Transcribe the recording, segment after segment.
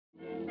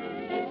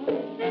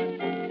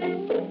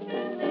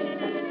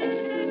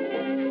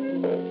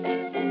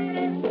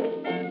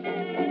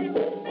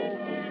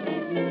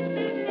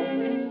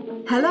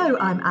Hello,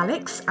 I'm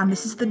Alex, and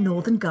this is the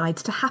Northern Guide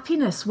to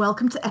Happiness.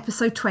 Welcome to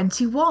episode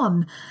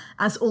 21.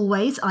 As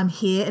always, I'm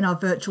here in our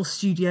virtual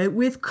studio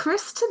with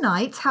Chris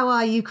tonight. How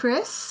are you,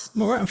 Chris?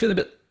 I'm all right. I'm feeling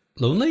a bit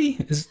lonely.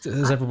 Has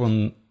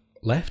everyone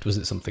left? Was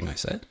it something I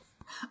said?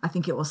 I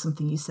think it was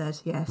something you said,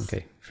 yes.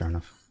 Okay, fair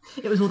enough.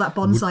 It was all that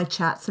bonsai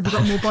chat. So have you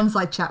got more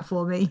bonsai chat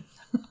for me?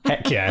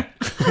 Heck yeah.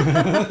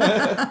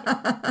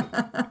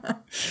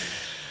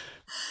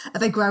 Are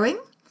they growing?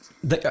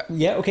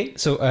 Yeah, okay.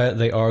 So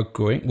they are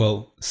growing.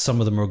 Well, some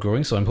of them are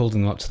growing, so I'm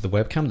holding them up to the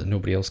webcam that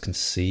nobody else can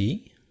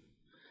see.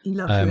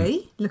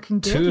 Lovely. Looking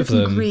good. Two of Looking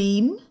them,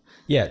 green.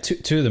 Yeah,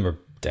 two of them are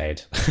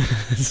dead.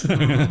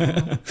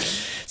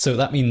 So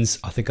that means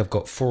I think I've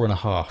got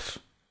 4.5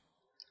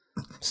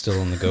 still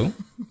on the go.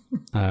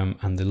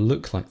 And they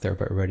look like they're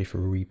about ready for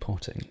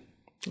repotting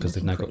because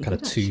they've now got kind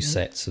of two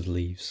sets of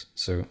leaves.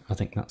 So I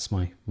think that's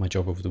my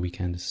job over the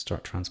weekend is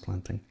start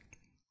transplanting.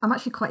 I'm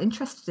actually quite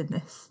interested in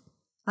this.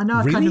 I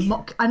know Really?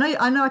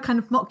 I know I kind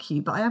of mock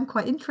you, but I am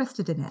quite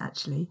interested in it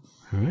actually.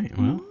 All right,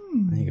 well,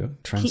 there you go.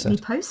 Keep me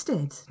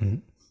posted. Mm-hmm.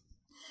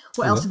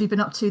 What else have you been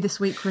up to this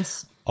week,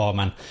 Chris? Oh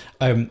man,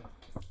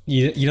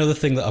 you know the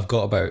thing that I've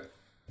got about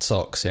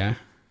socks, yeah?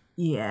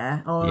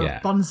 Yeah,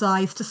 Yeah.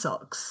 Bonsais to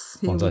socks.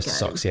 Here Bonsais we to go.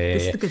 socks, yeah.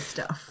 This is the good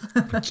stuff.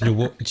 Do you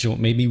know what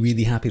made me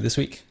really happy this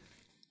week?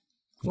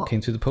 What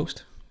came through the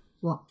post?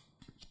 What?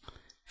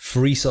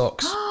 Free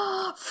socks.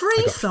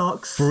 Free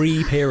socks?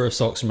 Free pair of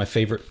socks from my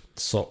favourite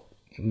sock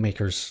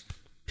makers,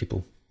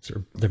 people.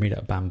 They're made out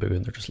of bamboo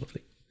and they're just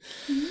lovely.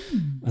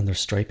 And they're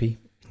stripy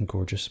and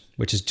gorgeous,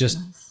 which is just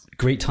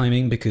great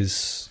timing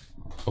because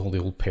all the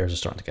old pairs are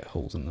starting to get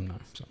holes in them now.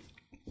 So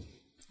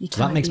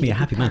that makes me a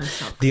happy man.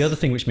 The other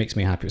thing which makes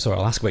me happy, sorry,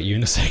 I'll ask about you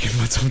in a second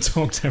once I've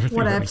talked everything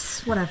about me.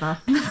 Whatever.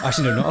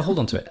 Actually, no, I'll hold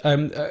on to it.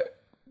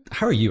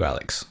 How are you,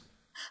 Alex?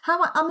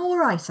 I'm all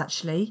right,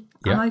 actually.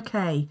 Yeah. I'm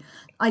okay.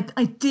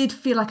 I did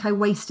feel like I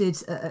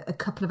wasted a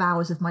couple of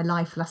hours of my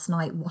life last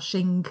night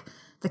washing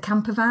the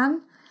camper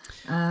van.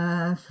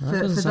 For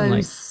those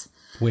like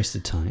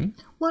wasted time.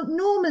 Well,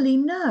 normally,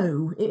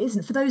 no, it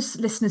isn't. For those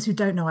listeners who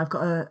don't know, I've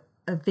got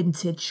a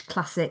vintage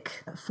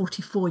classic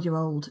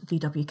 44-year-old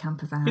VW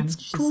camper van.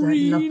 She's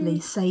green. Lovely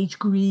sage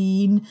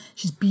green.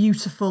 She's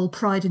beautiful,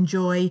 pride and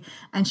joy,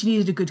 and she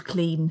needed a good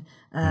clean.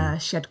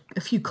 She had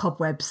a few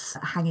cobwebs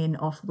hanging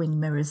off wing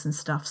mirrors and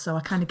stuff, so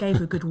I kind of gave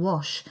her a good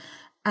wash.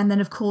 And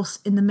then, of course,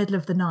 in the middle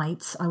of the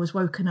night, I was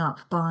woken up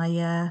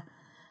by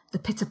the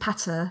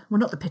pitter-patter. Well,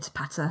 not the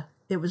pitter-patter.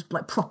 It was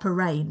like proper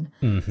rain.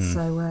 Mm-hmm.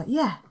 So,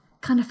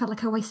 kind of felt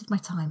like I wasted my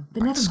time.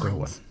 But never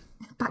mind.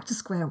 Back to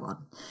square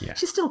one. Yeah.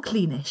 She's still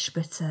cleanish,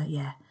 but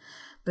yeah.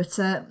 But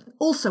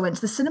also went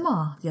to the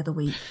cinema the other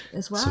week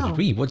as well. So did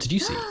we. What did you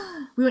see?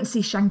 We went to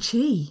see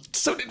Shang-Chi.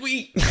 So did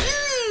we.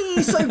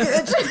 So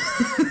good.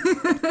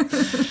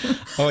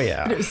 Oh,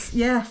 yeah. But it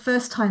was,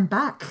 first time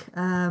back.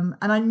 And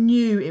I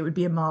knew it would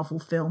be a Marvel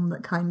film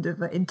that kind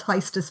of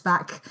enticed us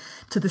back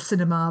to the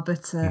cinema.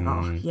 But,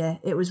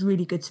 it was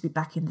really good to be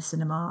back in the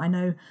cinema. I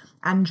know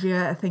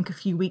Andrea, I think a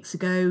few weeks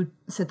ago,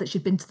 said that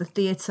she'd been to the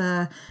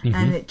theatre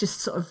and it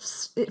just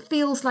it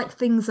feels like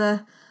things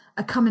are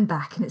coming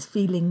back and it's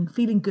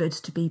feeling good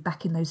to be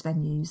back in those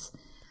venues.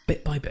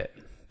 Bit by bit.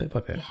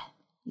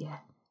 Yeah.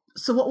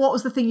 So what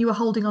was the thing you were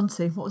holding on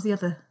to? What was the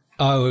other?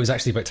 Oh, it was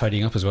actually about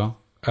tidying up as well.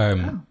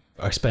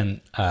 I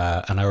spent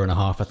an hour and a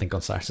half, I think,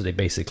 on Saturday,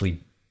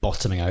 basically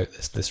bottoming out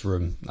this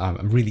room.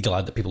 I'm really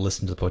glad that people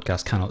listening to the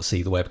podcast cannot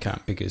see the webcam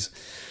because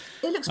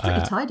it looks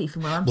pretty tidy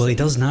from where I'm Well, seeing. it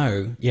does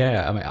now.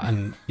 Yeah, I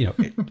mean,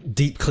 and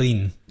deep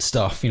clean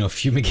stuff.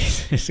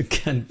 Fumigated,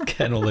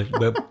 getting all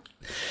the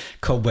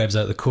cobwebs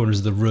out of the corners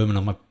of the room, and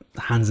on my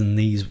hands and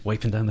knees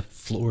wiping down the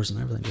floors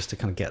and everything just to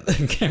kind of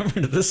get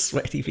rid of the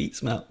sweaty feet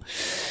smell.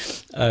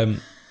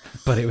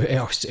 But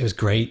it was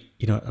great,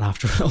 and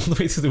after all the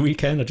way through the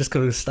weekend, I just got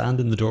to stand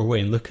in the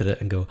doorway and look at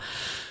it and go,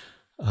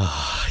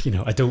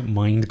 I don't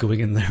mind going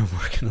in there and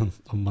working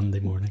on Monday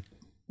morning.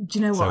 Do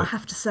you know what? I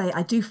have to say,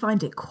 I do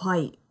find it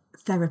quite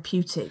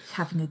therapeutic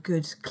having a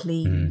good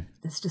clean.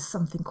 There's just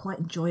something quite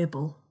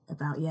enjoyable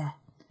about,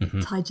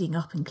 tidying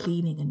up and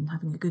cleaning and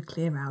having a good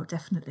clear out,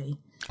 definitely.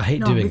 I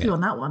hate doing it. I'm with you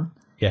on that one.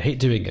 Yeah, I hate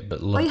doing it,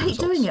 but love you hate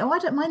doing it? Oh, I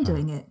don't mind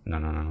doing it.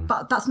 No.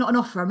 But that's not an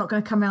offer. I'm not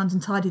going to come around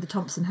and tidy the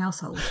Thompson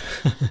household.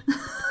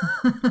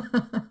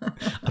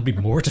 I'd be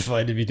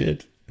mortified if you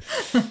did.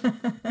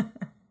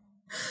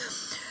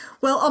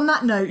 Well, on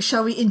that note,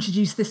 shall we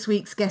introduce this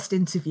week's guest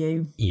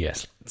interview?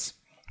 Yes.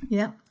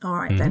 Yeah, all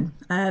right then.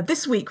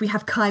 This week we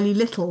have Kylea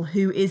Little,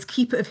 who is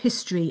Keeper of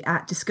History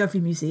at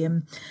Discovery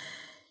Museum.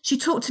 She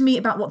talked to me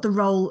about what the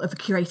role of a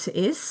curator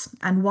is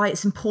and why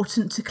it's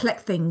important to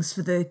collect things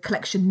for the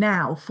collection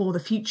now for the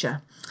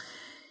future.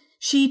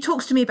 She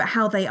talks to me about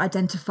how they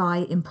identify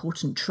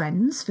important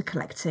trends for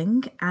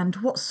collecting and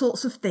what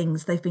sorts of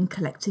things they've been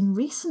collecting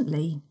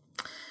recently.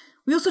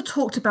 We also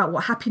talked about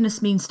what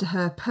happiness means to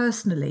her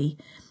personally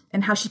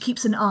and how she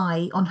keeps an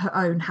eye on her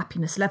own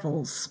happiness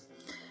levels.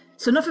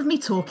 So enough of me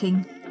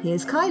talking,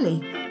 here's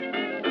Kylea.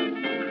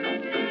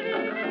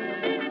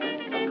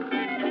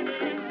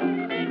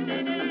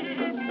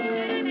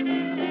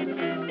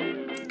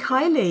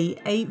 Kylea,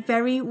 a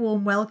very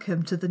warm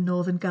welcome to the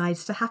Northern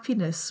Guides to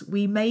Happiness.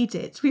 We made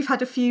it. We've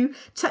had a few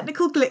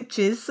technical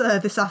glitches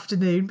this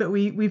afternoon, but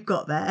we've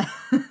got there.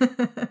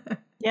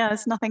 Yeah,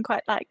 there's nothing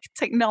quite like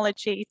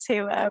technology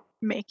to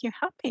make you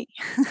happy.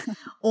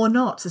 Or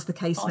not, as the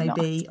case Or may not.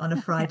 be, on a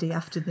Friday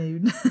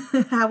afternoon.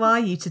 How are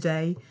you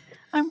today?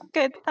 I'm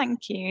good,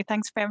 thank you.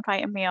 Thanks for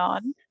inviting me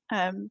on.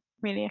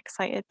 Really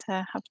excited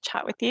to have a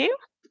chat with you.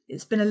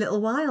 It's been a little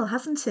while,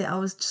 hasn't it? I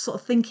was just sort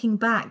of thinking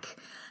back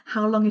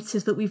how long it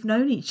is that we've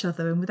known each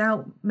other, and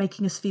without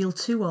making us feel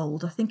too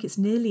old, I think it's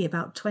nearly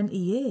about 20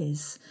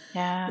 years.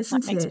 Yeah,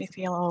 isn't that makes it? me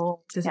feel old.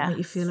 Does yes. it make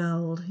you feel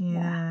old?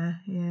 Yeah.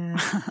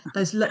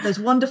 Those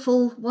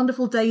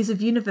wonderful days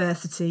of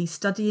university,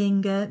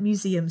 studying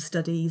museum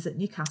studies at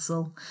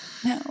Newcastle.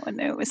 No,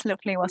 it was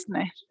lovely, wasn't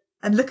it?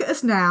 And look at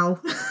us now,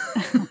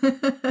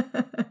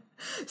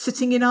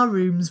 sitting in our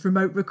rooms,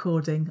 remote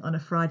recording on a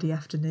Friday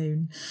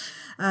afternoon.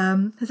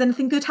 Has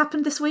anything good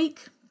happened this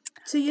week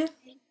to you?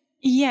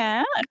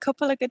 Yeah, a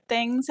couple of good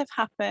things have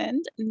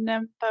happened.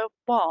 Number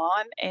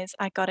one is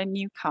I got a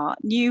new car,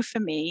 new for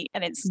me,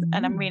 and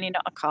I'm really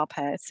not a car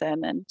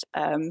person,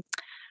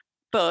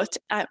 but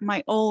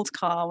my old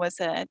car was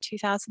a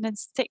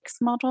 2006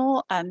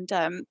 model, and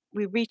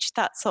we reached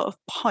that sort of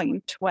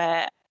point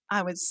where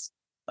I was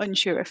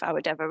unsure if I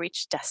would ever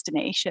reach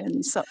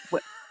destination. So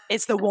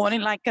is the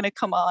warning light going to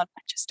come on?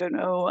 I just don't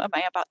know. Am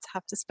I about to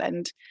have to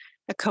spend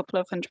a couple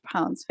of £100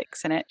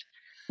 fixing it?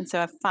 And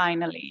so I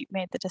finally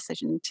made the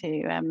decision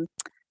to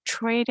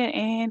trade it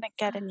in and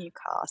get a new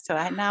car. So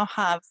I now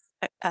have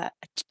a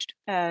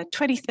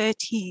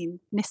 2013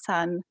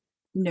 Nissan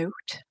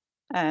Note.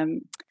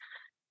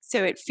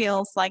 So it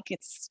feels like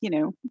it's,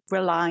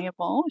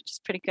 reliable, which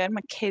is pretty good.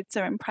 My kids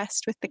are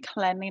impressed with the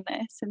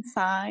cleanliness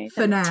inside.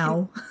 For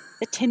now.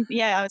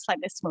 I was like,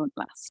 this won't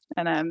last.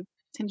 And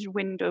tinted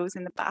windows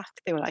in the back,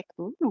 they were like,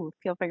 ooh,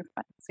 feel very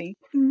fancy.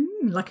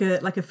 Like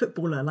a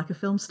footballer, like a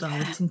film star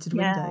with tinted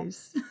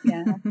windows.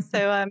 Yeah.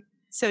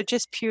 So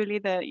just purely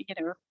the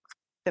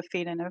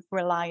feeling of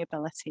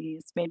reliability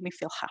has made me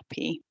feel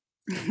happy.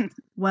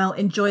 Well,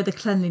 enjoy the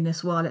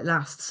cleanliness while it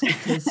lasts,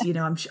 because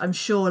I'm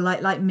sure,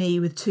 like me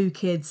with two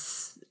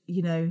kids,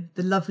 the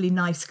lovely,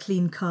 nice,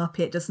 clean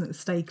carpet doesn't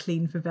stay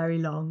clean for very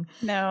long.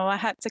 No, I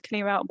had to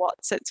clear out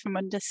watsits from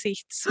under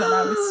seats when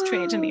I was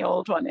trading the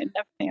old one in.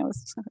 Everything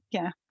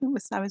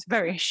I was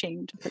very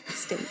ashamed of the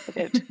state that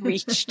it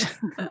reached.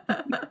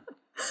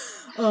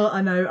 Oh,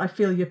 I know. I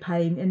feel your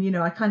pain, and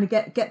I kind of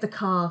get the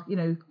car.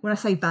 When I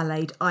say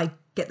valeted, I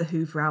get the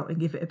Hoover out and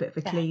give it a bit of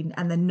a clean,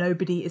 and then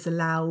nobody is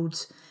allowed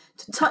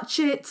to touch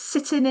it,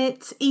 sit in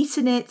it, eat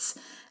in it,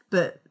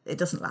 but it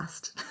doesn't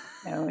last.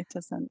 No, it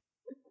doesn't.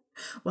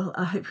 Well,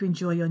 I hope you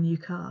enjoy your new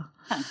car.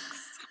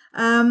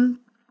 Thanks.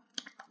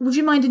 Would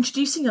you mind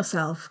introducing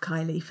yourself,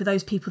 Kylea, for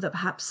those people that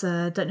perhaps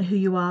don't know who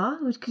you are?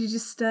 Could you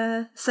just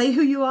say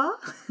who you are?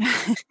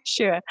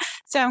 Sure.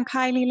 So I'm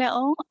Kylea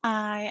Little.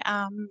 I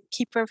am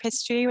Keeper of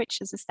History, which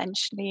is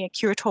essentially a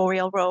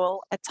curatorial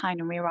role at Tyne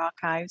and Wear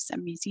Archives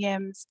and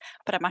Museums,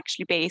 but I'm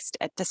actually based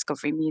at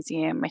Discovery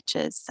Museum, which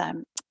is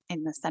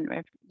in the centre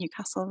of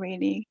Newcastle,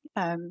 really,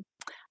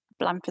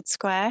 Blandford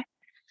Square.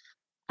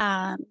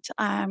 And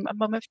I'm a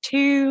mum of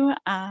two,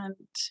 and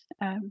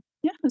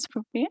that's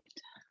probably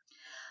it.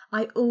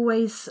 I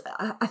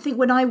think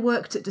when I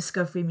worked at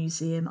Discovery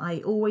Museum, I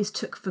always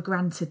took for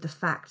granted the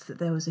fact that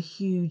there was a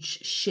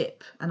huge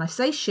ship. And I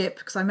say ship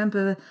because I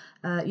remember,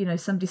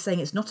 somebody saying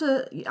it's not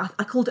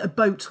I called it a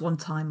boat one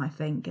time, I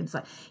think. And it's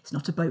like, it's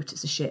not a boat,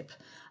 it's a ship.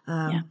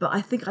 But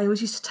I think I always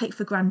used to take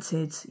for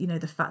granted,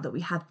 the fact that we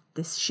had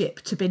this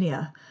ship,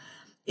 Turbinia,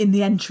 in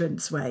the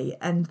entranceway,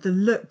 and the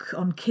look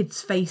on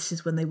kids'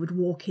 faces when they would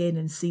walk in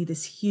and see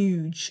this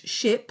huge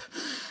ship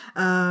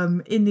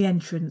in the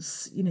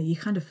entrance. You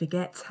kind of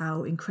forget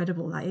how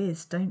incredible that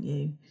is, don't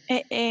you?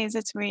 It is.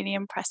 It's really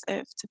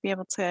impressive to be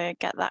able to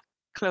get that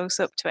close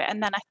up to it.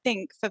 And then I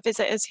think for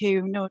visitors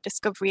who know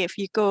Discovery, if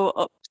you go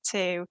up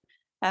to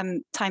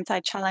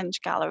Tyneside Challenge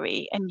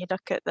Gallery and you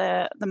look at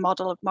the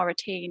model of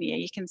Mauritania,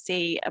 you can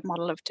see a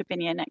model of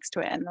Turbinia next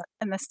to it,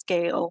 and the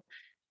scale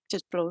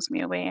just blows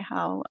me away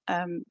how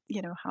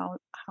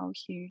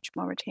huge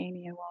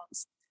Mauritania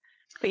was.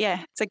 But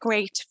yeah, it's a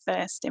great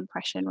first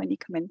impression when you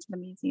come into the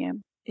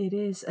museum. It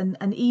is, and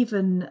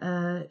even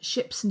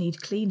ships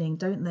need cleaning,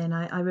 don't they? And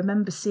I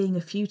remember seeing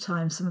a few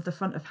times some of the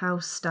front of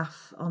house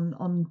staff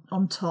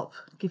on top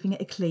giving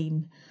it a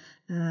clean,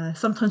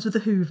 sometimes with a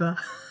Hoover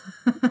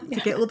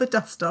to get all the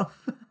dust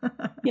off.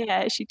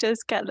 Yeah, she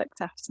does get looked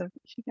after.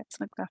 She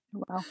gets looked after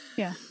well.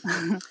 Yeah.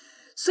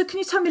 So can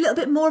you tell me a little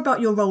bit more about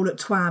your role at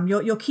TWAM,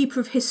 your Keeper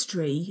of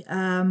History?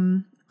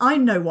 I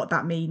know what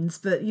that means,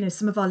 but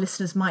some of our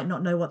listeners might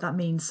not know what that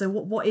means. So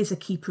what is a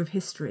Keeper of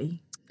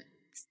History?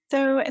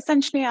 So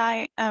essentially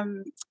I,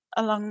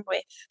 along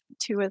with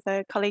two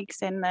other colleagues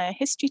in the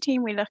history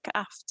team, we look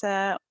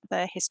after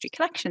the history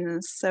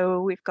collections.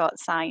 So we've got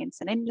science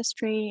and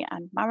industry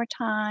and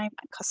maritime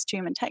and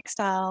costume and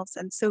textiles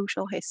and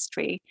social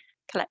history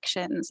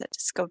collections at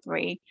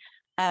Discovery.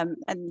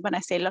 And when I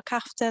say look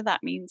after,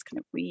 that means kind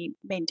of we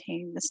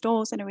maintain the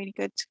stores in a really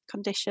good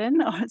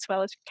condition, or as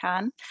well as we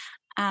can.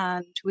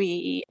 And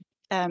we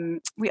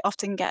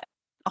often get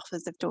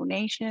offers of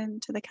donation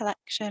to the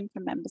collection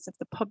from members of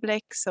the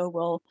public. So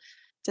we'll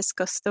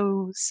discuss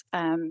those,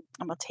 and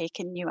we'll take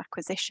in new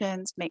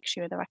acquisitions, make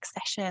sure they're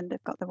accessioned,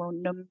 they've got their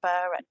own number,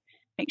 and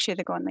make sure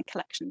they go on the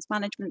collections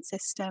management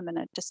system and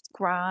are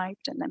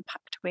described and then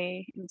packed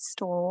away in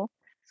store.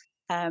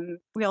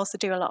 We also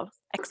do a lot of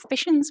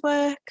exhibitions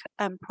work,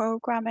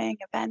 programming,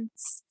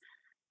 events.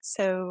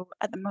 So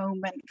at the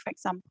moment, for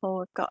example,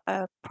 we've got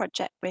a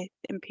project with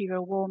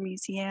Imperial War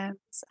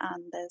Museums,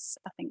 and there's,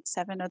 I think,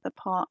 7 other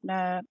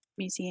partner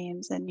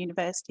museums and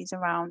universities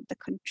around the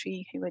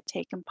country who are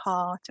taking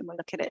part, and we're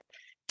looking at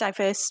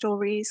diverse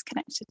stories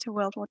connected to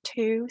World War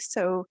II.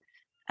 So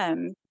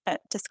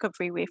at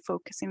Discovery, we're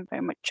focusing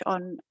very much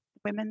on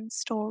women's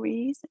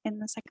stories in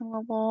the Second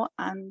World War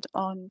and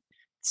on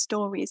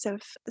stories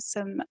of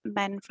some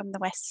men from the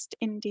West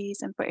Indies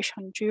and British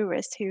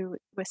Honduras who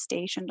were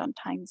stationed on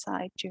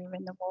Tyneside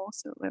during the war.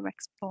 So we're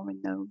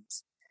exploring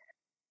those.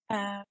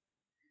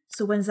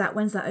 So when's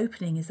that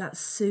opening? Is that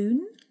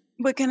soon?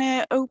 We're going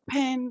to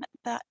open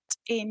that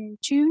in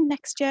June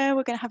next year.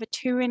 We're going to have a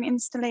touring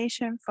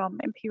installation from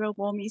Imperial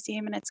War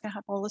Museum, and it's going to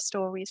have all the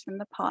stories from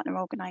the partner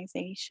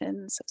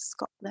organisations, so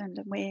Scotland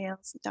and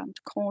Wales down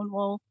to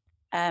Cornwall.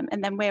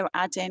 And then we're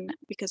adding,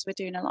 because we're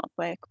doing a lot of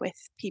work with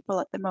people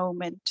at the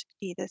moment,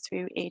 either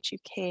through Age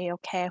UK or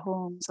care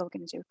homes, or we're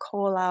going to do a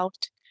call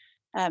out.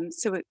 And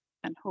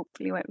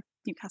hopefully work with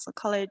Newcastle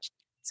College.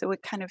 So we're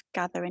kind of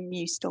gathering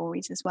new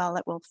stories as well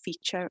that will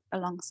feature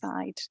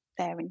alongside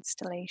their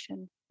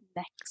installation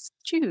next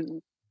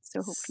June.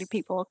 So hopefully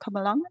people will come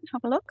along and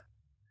have a look.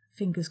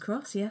 Fingers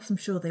crossed, yes, I'm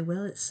sure they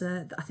will. It's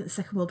I think the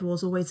Second World War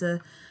is always a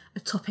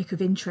topic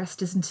of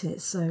interest, isn't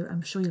it? So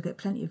I'm sure you'll get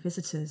plenty of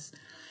visitors.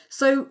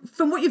 So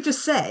from what you've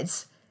just said,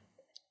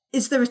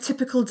 is there a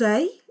typical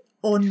day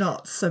or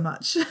not so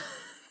much?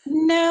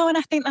 No, and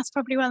I think that's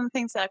probably one of the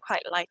things that I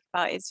quite like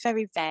about it. It's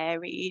very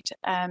varied.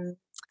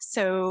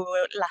 So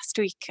last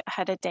week I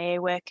had a day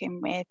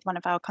working with one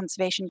of our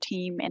conservation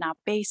team in our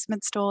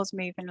basement stores,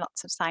 moving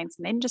lots of science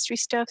and industry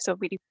stuff. So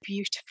really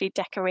beautifully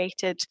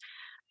decorated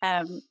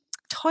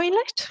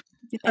toilet.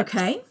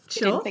 Okay,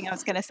 sure. I didn't think I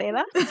was going to say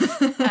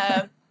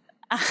that.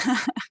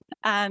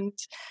 And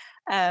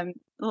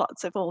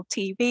lots of old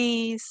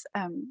TVs.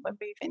 We're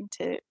moving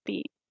to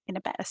be in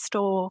a better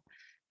store.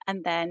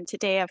 And then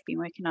today I've been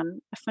working on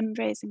a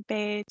fundraising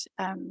bid,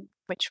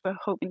 which we're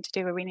hoping to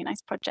do a really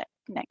nice project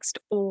next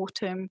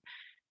autumn,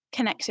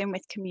 connecting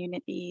with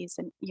communities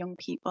and young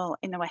people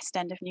in the West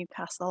End of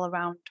Newcastle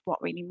around what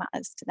really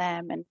matters to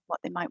them and what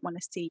they might want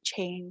to see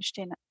changed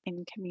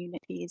in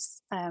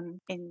communities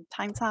in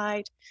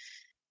Tyneside.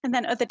 And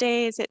then other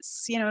days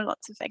it's,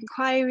 lots of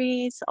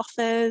inquiries,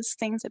 offers,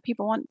 things that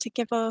people want to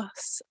give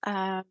us.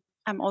 I'm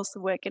also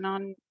working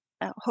on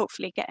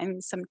hopefully getting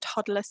some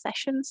toddler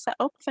sessions set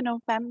up for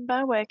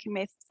November, working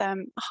with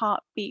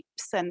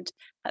Heartbeeps, and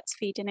that's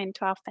feeding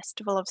into our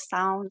Festival of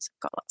Sounds. We've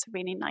got lots of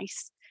really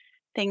nice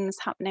things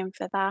happening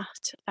for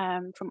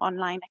that, from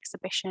online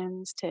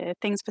exhibitions to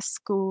things for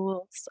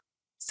schools.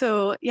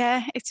 So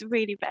yeah, it's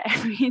really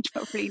varied.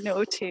 Probably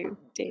no 2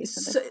 days.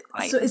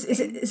 So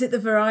is it the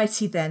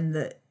variety then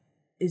that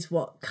is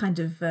what kind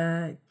of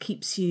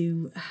keeps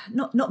you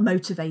not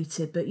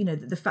motivated, but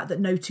the fact that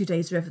no 2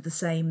 days are ever the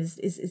same,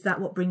 is that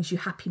what brings you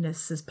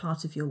happiness as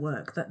part of your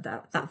work,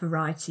 that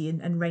variety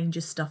and range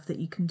of stuff that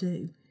you can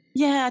do?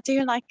 Yeah, I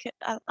do like it.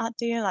 I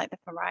do like the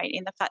variety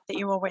and the fact that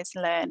you're always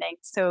learning.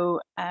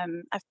 So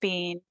I've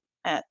been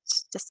at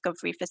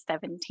Discovery for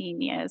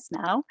 17 years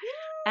now.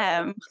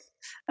 And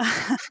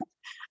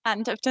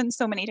I've done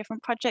so many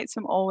different projects.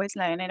 I'm always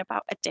learning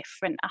about a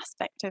different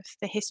aspect of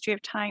the history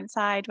of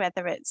Tyneside,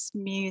 whether it's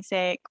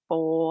music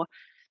or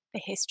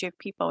the history of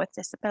people with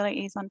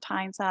disabilities on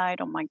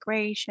Tyneside, or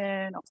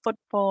migration, or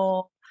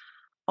football,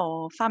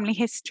 or family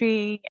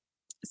history.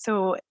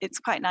 So it's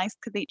quite nice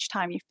because each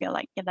time you feel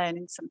like you're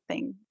learning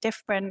something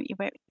different. You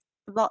work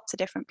with lots of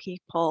different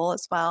people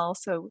as well.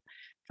 So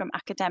from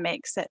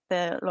academics at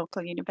the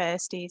local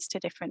universities to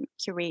different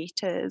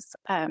curators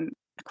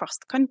across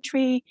the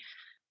country,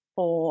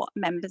 or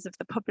members of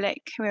the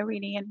public who are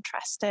really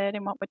interested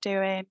in what we're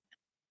doing.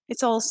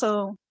 It's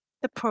also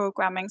the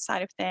programming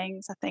side of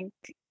things. I think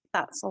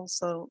that's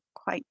also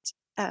quite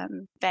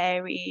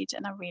varied,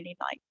 and I really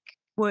like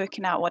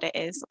working out what it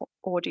is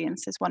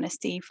audiences want to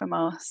see from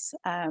us.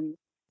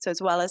 So as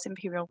well as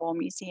Imperial War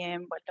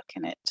Museum, we're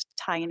looking at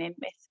tying in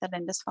with the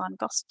Lindisfarne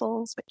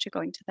Gospels, which are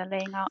going to the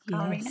Laying Out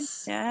Gallery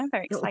next year.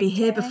 Very exciting. It'll be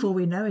here before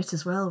we know it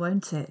as well,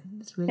 won't it?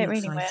 It's really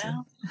exciting. It really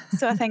will.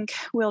 So I think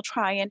we'll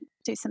try and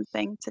do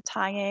something to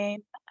tie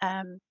in.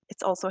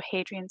 It's also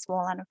Hadrian's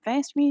Wall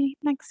anniversary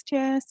next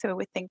year. So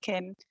we're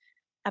thinking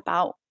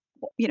about,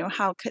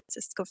 how could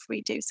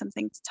Discovery do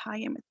something to tie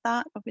in with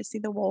that? Obviously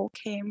the wall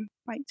came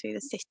right through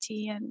the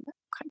city, and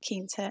quite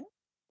keen to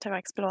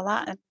explore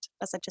that. And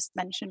as I just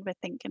mentioned, we're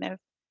thinking of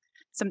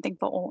something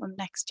for autumn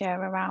next year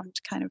around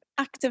kind of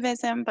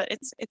activism, but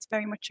it's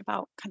very much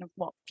about kind of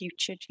what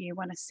future do you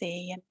want to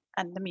see,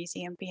 and the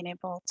museum being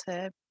able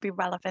to be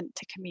relevant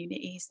to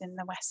communities in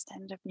the West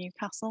End of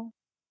Newcastle.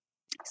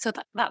 So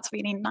that's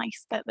really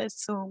nice that there's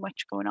so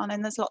much going on,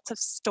 and there's lots of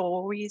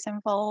stories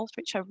involved,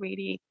 which I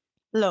really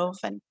love,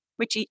 and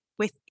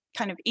with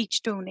kind of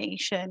each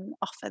donation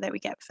offer that we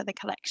get for the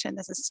collection,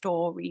 there's a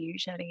story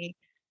usually.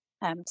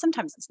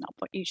 Sometimes it's not,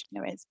 but usually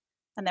there is.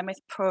 And then with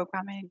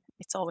programming,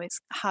 it's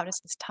always, how does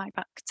this tie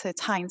back to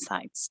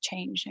Tyneside's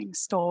changing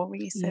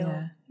story? So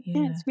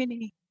yeah, it's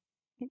really,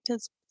 it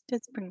does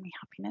bring me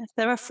happiness.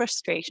 There are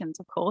frustrations,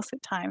 of course,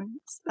 at times,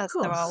 as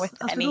there are with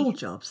all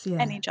jobs,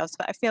 any jobs.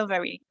 But I feel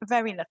very,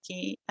 very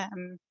lucky. I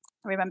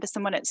remember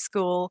someone at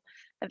school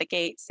at the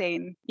gate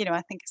saying,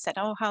 I think I said,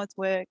 "Oh, how's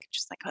work?"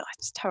 Just like, "Oh,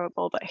 it's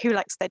terrible," but who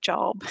likes their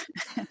job?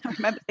 And I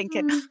remember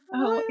thinking,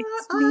 "Oh,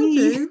 it's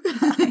me.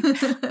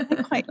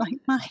 I quite like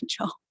my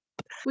job."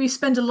 Well, you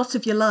spend a lot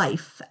of your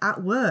life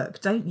at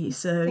work, don't you?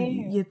 So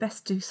you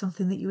best do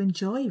something that you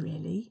enjoy,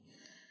 really.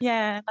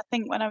 Yeah, I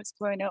think when I was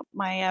growing up,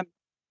 my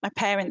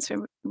parents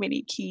were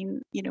really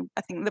keen.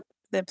 I think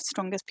the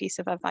strongest piece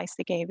of advice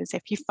they gave is,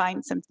 if you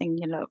find something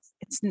you love,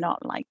 it's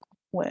not like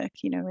work.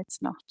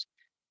 It's not.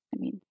 I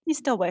mean, you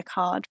still work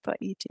hard, but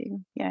you do.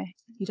 Yeah.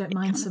 You don't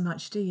mind so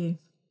much, do you?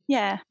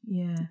 Yeah.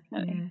 Yeah.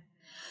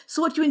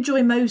 So, what do you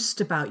enjoy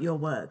most about your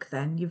work?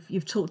 Then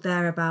you've talked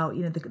there about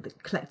the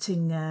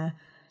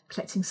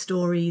collecting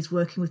stories,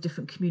 working with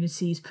different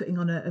communities, putting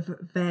on a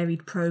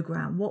varied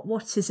programme.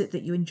 What is it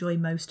that you enjoy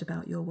most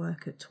about your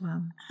work at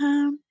TWAM?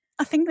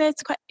 I think that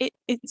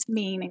it's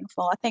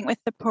meaningful. I think with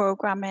the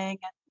programming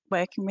and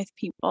working with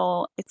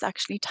people, it's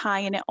actually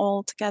tying it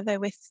all together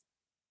with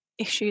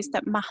issues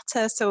that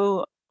matter.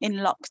 So in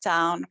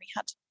lockdown, we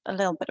had a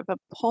little bit of a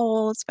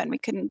pause when we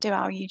couldn't do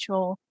our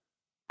usual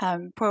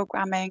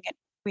programming.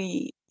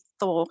 We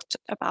thought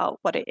about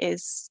what it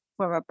is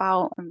we're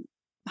about and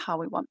how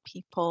we want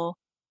people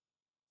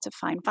to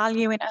find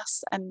value in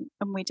us, and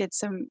we did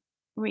some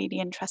really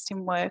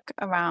interesting work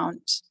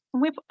around,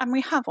 and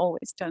we have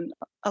always done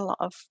a lot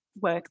of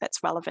work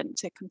that's relevant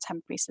to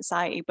contemporary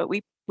society, but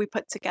we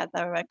put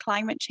together a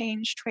climate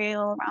change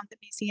trail around the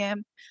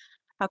museum.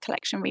 Our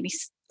collection really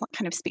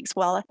kind of speaks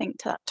well, I think,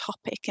 to that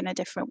topic in a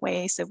different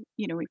way. So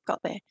we've got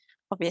the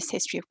obvious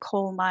history of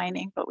coal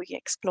mining, but we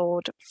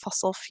explored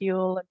fossil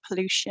fuel and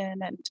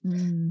pollution,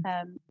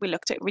 and we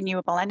looked at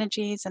renewable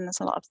energies, and there's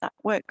a lot of that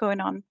work going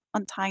on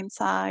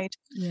Tyneside.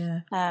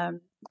 Yeah.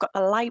 We've got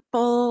a light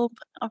bulb,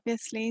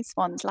 obviously,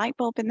 Swan's light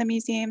bulb in the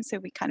museum, so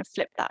we kind of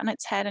flipped that on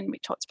its head, and we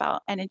talked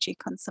about energy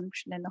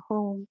consumption in the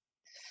home.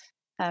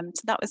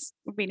 So that was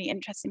a really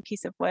interesting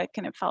piece of work,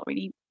 and it felt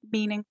really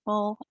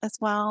meaningful as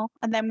well.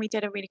 And then we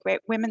did a really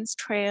great women's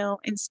trail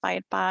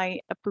inspired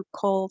by a book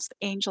called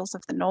Angels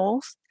of the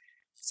North.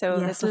 So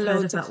yes, there's I've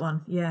loads heard of that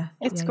one. Yeah,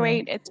 it's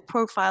great. It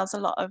profiles a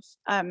lot of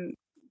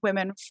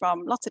women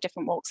from lots of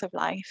different walks of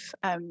life.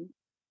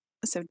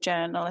 So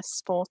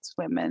journalists,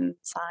 sportswomen,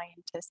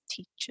 scientists,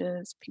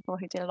 teachers, people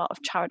who did a lot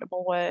of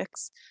charitable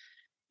works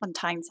on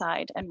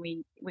Tyneside, and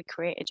we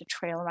created a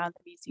trail around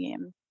the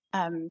museum,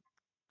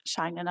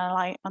 shining a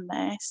light on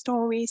their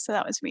stories. So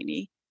that was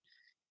really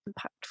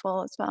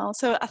impactful as well.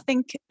 So I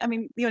think,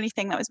 the only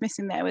thing that was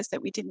missing there was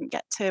that we didn't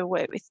get to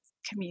work with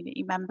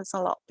community members a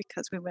lot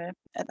because we were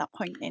at that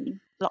point in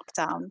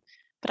lockdown.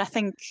 But I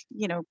think,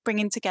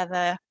 bringing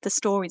together the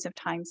stories of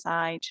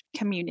Tyneside,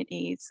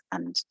 communities,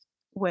 and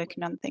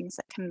working on things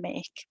that can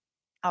make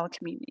our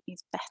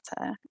communities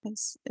better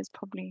is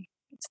probably,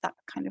 it's that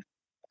kind of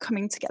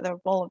coming together of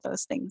all of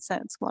those things.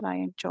 That's what I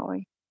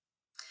enjoy.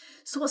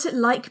 So what's it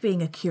like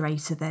being a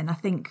curator then? I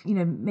think,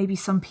 maybe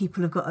some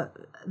people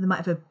they might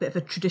have a bit of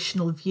a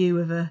traditional view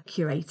of a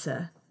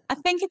curator. I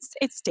think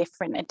it's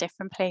different at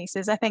different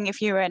places. I think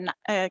if you're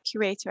a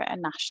curator at a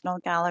national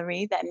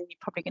gallery, then you're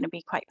probably going to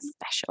be quite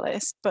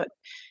specialist. But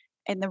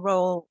in the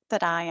role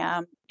that I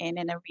am in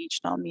a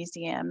regional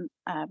museum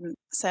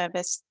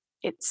service,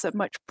 it's a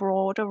much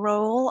broader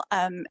role,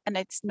 and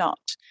it's not.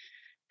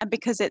 And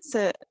because it's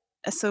a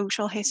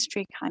social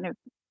history kind of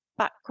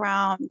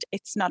background,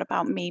 it's not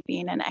about me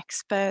being an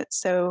expert.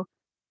 So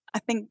I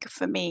think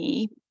for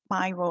me,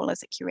 my role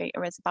as a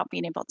curator is about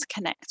being able to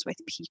connect with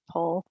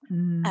people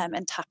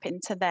and tap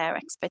into their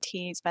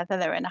expertise, whether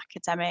they're an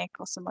academic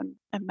or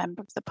a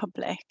member of the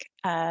public,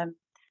 and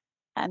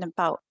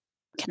about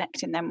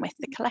connecting them with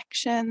the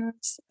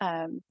collections.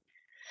 And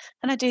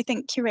I do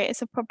think curators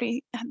have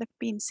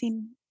been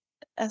seen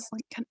as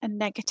like a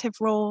negative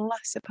role, I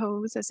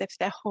suppose, as if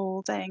they're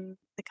holding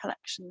the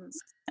collections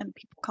and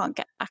people can't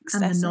get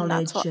access. And the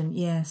knowledge,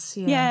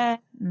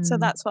 So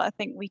that's what I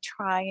think we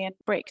try and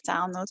break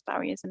down those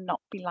barriers and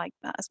not be like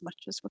that as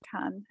much as we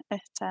can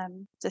at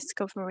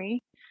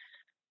Discovery.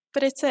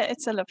 But it's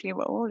a lovely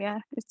role, yeah.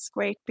 It's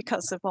great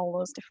because of all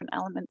those different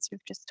elements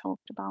we've just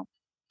talked about.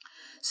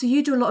 So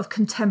you do a lot of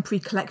contemporary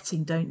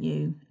collecting, don't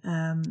you?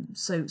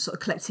 So sort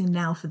of collecting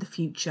now for the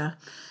future,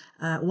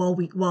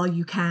 while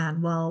you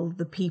can, while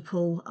the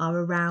people are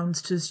around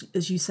to,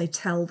 as you say,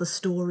 tell the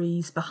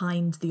stories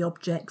behind the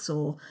objects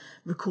or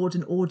record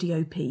an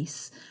audio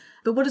piece.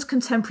 But what does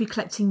contemporary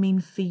collecting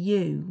mean for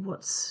you?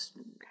 What's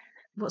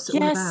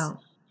it all about?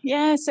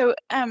 Yeah, so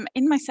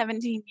in my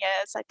 17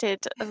 years, I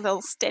did a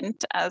little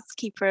stint as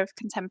keeper of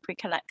contemporary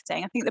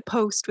collecting. I think the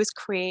post was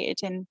created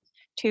in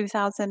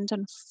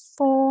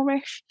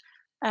 2004-ish,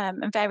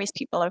 and various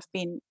people have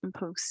been in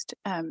post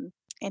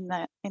in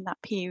that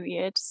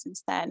period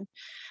since then.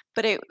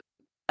 But I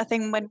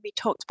think when we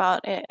talked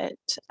about it at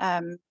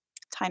Tyne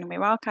and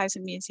Wear Archives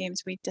and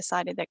Museums, we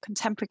decided that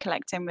contemporary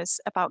collecting was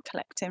about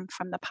collecting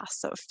from the past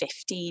sort of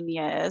 15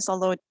 years,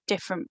 although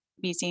different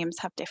museums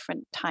have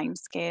different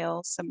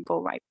timescales. Some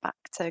go right back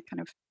to kind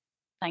of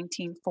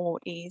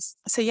 1940s.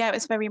 So yeah, it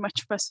was very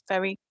much for us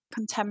very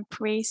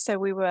contemporary. So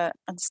we were,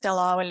 and still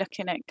are, we're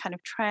looking at kind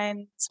of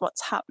trends,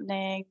 what's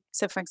happening.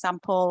 So for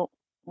example,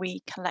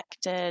 we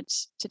collected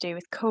to do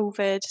with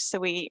COVID. So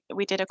we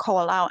did a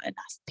call out and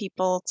asked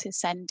people to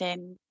send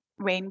in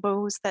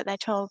rainbows that their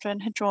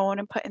children had drawn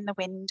and put in the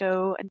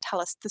window and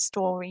tell us the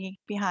story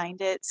behind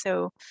it.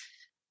 So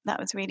that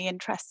was really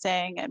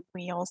interesting. And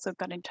we also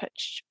got in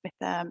touch with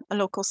a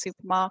local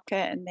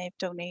supermarket, and they've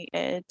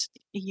donated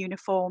a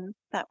uniform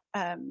that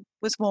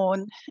was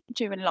worn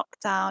during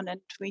lockdown.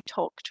 And we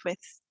talked with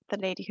the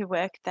lady who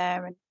worked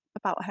there and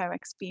about her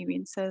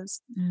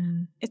experiences.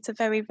 It's a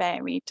very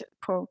varied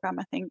program.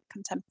 I think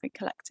contemporary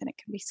collecting, it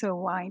can be so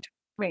wide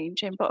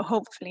ranging, but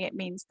hopefully it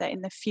means that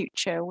in the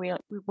future we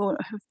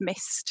won't have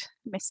missed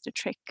a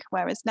trick.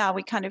 Whereas now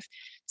we kind of,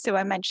 so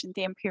I mentioned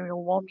the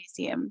Imperial War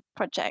Museum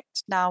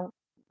project. Now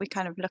we're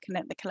kind of looking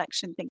at the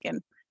collection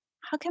thinking,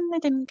 how come they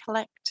didn't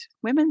collect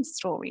women's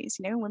stories?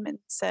 You know, women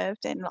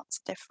served in lots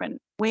of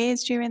different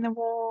ways during the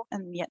war,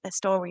 and yet their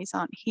stories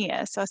aren't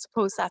here. So I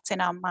suppose that's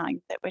in our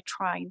mind, that we're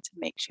trying to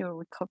make sure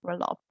we cover a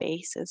lot of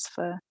bases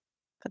for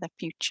the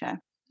future.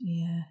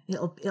 Yeah,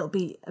 it'll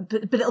be,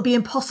 but it'll be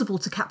impossible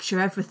to capture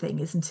everything,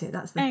 isn't it?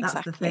 That's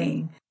the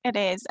thing. It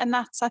is, and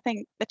that's, I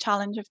think, the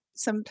challenge of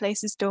some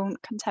places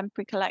don't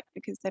contemporary collect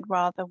because they'd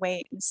rather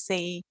wait and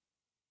see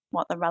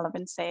what the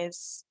relevance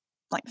is,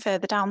 like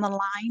further down the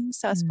line.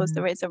 So I suppose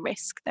there is a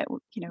risk that,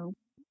 you know,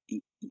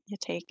 you're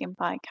taking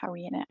by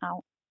carrying it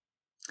out.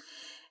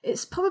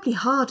 It's probably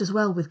hard as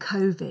well with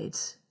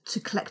COVID to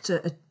collect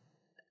a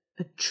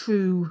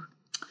true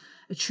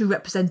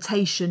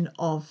representation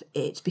of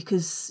it,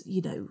 because,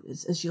 you know,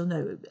 as you'll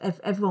know,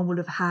 everyone will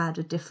have had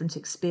a different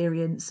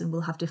experience and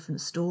will have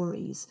different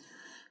stories.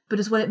 But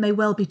as well, it may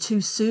well be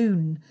too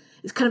soon.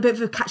 It's kind of a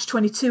bit of a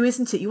catch-22,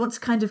 isn't it? You want to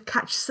kind of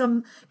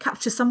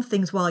capture some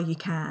things while you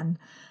can,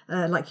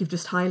 like you've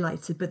just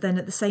highlighted. But then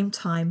at the same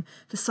time,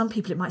 for some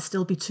people, it might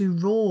still be too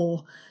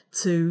raw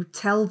to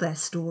tell their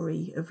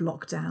story of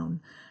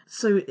lockdown.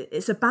 So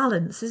it's a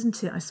balance,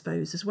 isn't it, I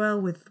suppose, as well,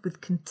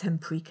 with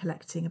contemporary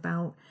collecting,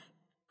 about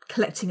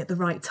collecting at the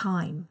right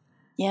time.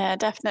 Yeah,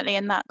 definitely.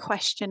 And that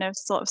question of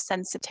sort of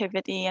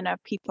sensitivity and are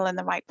people in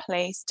the right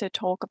place to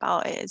talk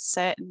about it is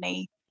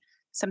certainly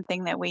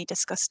something that we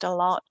discussed a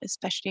lot,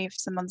 especially if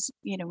someone's,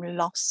 you know,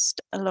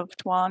 lost a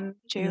loved one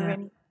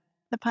during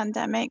the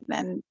pandemic,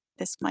 then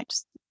this might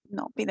just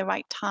not be the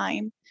right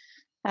time.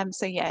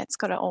 So yeah, it's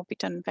got to all be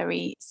done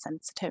very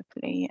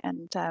sensitively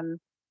and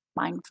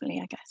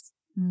mindfully, I guess.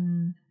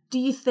 Do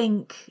you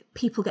think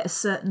people get a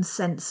certain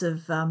sense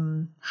of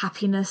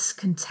happiness,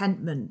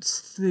 contentment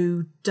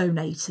through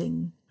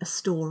donating a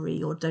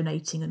story or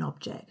donating an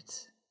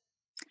object?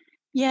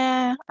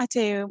 Yeah, I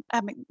do.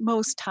 I mean,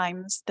 most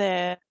times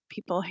the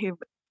people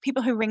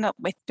who ring up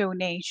with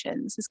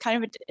donations is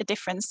kind of a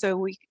difference.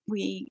 So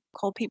we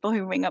call people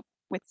who ring up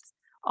with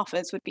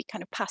offers would be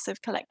kind of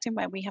passive collecting,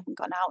 where we haven't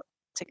gone out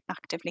to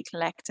actively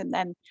collect, and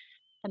then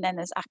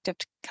there's active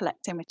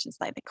collecting, which is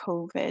like the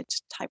COVID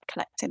type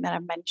collecting that I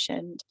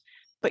mentioned.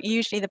 But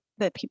usually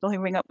the people who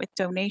ring up with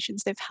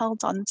donations, they've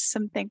held on to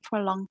something for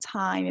a long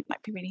time. It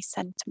might be really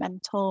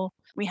sentimental.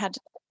 We had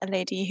a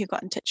lady who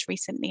got in touch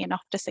recently and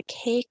offered us a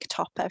cake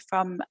topper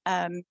from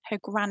her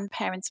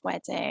grandparents'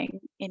 wedding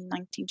in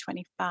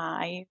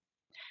 1925.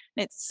 And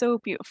it's so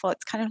beautiful.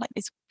 It's kind of like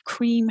this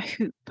cream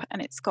hoop,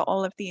 and it's got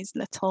all of these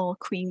little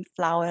cream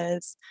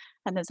flowers,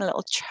 and there's a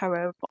little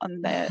cherub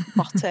on the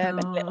bottom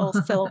and little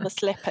silver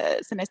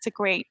slippers, and it's a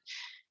great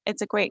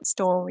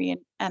story,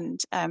 and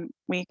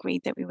we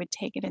agreed that we would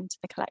take it into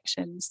the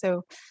collection.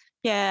 So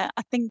yeah,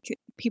 I think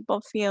people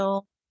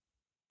feel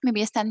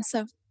maybe a sense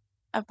of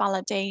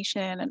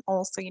validation, and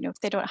also, you know, if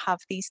they don't have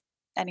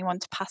anyone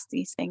to pass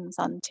these things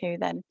on to,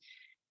 then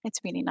it's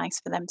really nice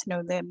for them to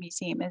know the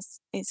museum is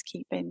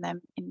keeping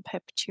them in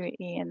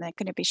perpetuity, and they're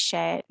going to be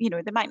shared. You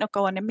know, they might not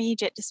go on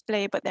immediate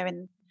display, but they're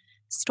in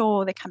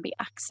store, they can be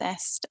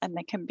accessed, and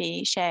they can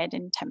be shared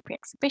in temporary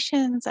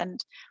exhibitions,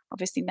 and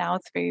obviously now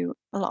through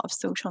a lot of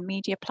social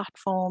media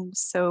platforms.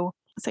 So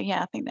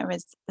yeah, I think there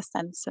is a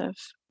sense of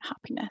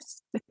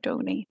happiness with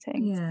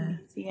donating to the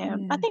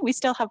museum. I think we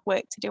still have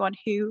work to do on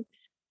who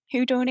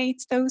who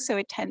donates those. So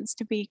it tends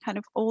to be kind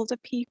of older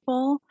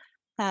people.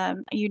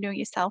 You know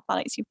yourself,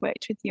 Alex, you've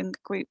worked with younger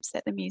groups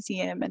at the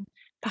museum, and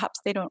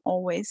perhaps they don't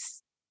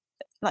always,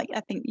 like,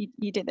 I think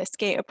you did the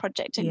skater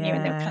project, didn't you?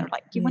 And they were kind of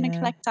like, do you want to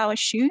collect our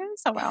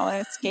shoes or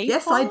our skateboards?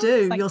 Yes, I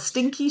do. Like, your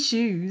stinky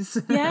shoes.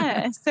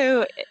 yeah.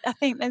 So I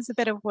think there's a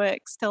bit of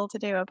work still to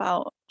do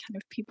about kind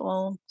of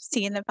people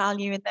seeing the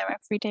value in their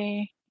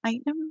everyday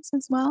items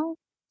as well.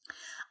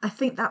 I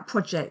think that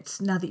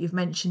project, now that you've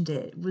mentioned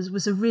it,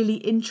 was a really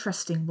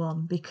interesting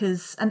one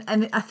because,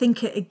 and I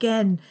think it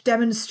again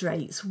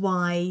demonstrates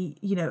why,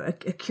 you know, a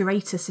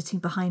curator sitting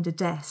behind a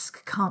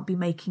desk can't be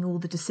making all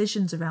the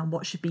decisions around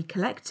what should be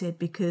collected,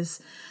 because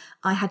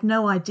I had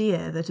no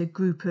idea that a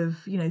group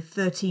of, you know,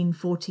 13,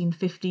 14,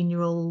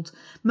 15-year-old,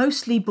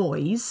 mostly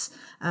boys,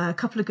 a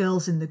couple of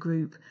girls in the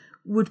group,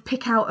 would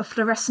pick out a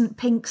fluorescent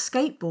pink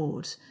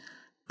skateboard.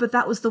 But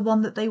that was the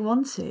one that they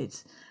wanted.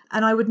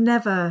 And I would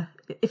never,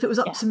 if it was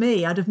up to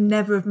me, I'd have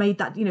never have made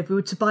that, you know, if we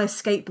were to buy a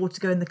skateboard to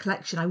go in the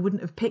collection, I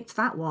wouldn't have picked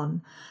that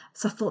one.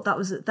 So I thought that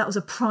was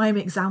a prime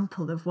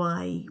example of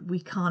why we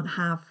can't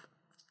have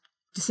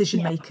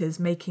decision makers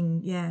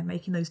making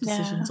those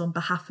decisions on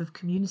behalf of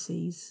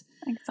communities.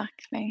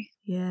 Exactly.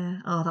 Yeah.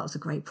 Oh, that was a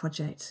great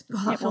project.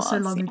 Oh, that feels so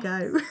long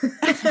ago.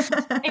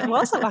 It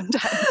was a long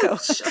time ago.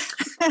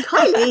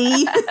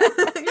 Kylie.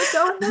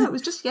 Oh no, it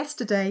was just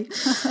yesterday.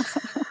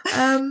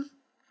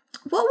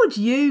 What would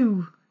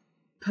you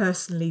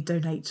personally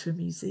donate to a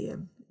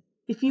museum?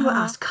 If you were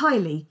asked,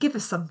 Kylie, give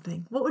us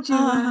something, what would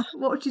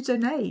you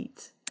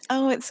donate?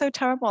 Oh, it's so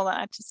terrible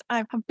that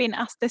I've been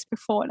asked this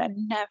before and I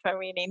never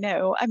really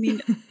know. I mean,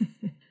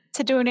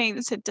 to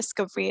donate to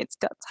Discovery, it's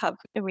got to have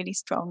a really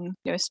strong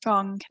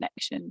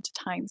connection to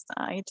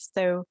Tyneside.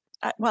 So,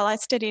 I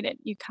studied at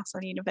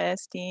Newcastle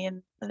University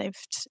and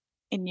lived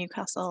in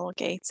Newcastle,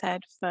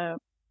 Gateshead for,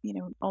 you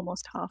know,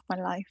 almost half my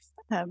life.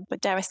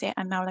 But dare I say,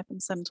 I now live in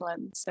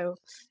Sunderland. So,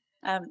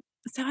 I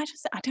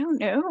don't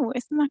know.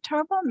 Isn't that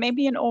terrible?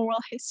 Maybe an oral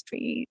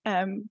history,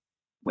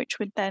 which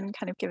would then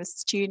kind of give a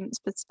student's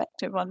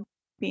perspective on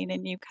being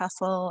in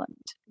Newcastle and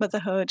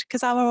motherhood.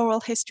 Because our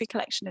oral history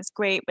collection is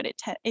great, but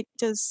it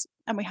does,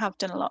 and we have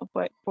done a lot of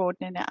work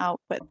broadening it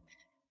out. But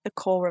the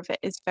core of it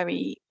is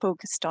very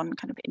focused on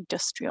kind of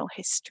industrial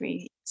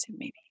history. So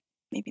maybe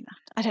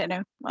that. I don't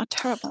know. A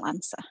terrible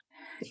answer.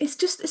 It's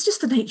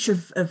just the nature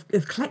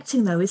of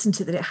collecting, though,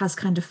 isn't it? That it has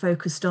kind of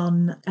focused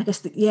on, I guess,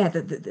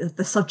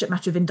 the subject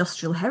matter of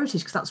industrial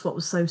heritage, because that's what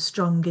was so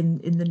strong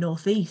in the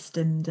Northeast,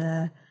 and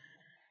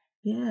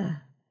yeah,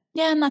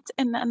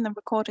 and the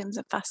recordings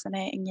are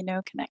fascinating, you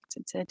know,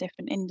 connected to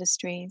different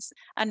industries,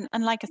 and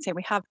like I say,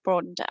 we have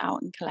broadened it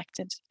out and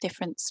collected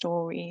different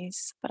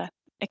stories, but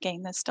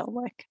again, there's still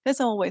work.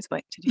 There's always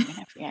work to do in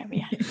every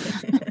area.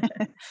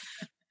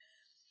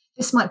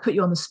 This might put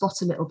you on the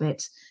spot a little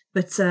bit,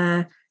 but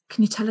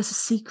can you tell us a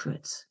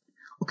secret?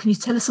 Or can you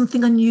tell us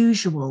something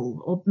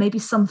unusual? Or maybe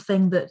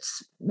something that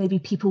maybe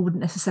people wouldn't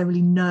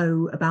necessarily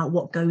know about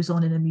what goes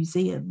on in a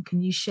museum?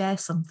 Can you share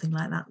something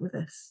like that with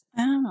us?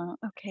 Oh,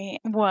 okay.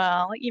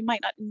 Well, you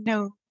might not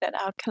know that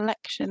our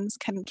collections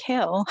can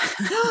kill.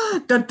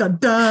 Dun, dun,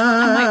 dun.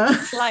 I might be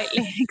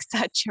slightly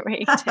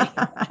exaggerating.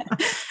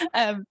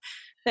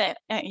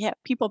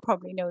 People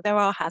probably know there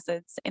are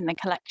hazards in the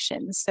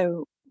collection.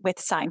 So with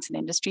science and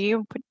industry, you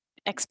would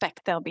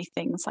expect there'll be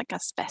things like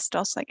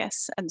asbestos, I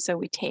guess. And so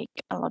we take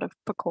a lot of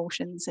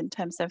precautions in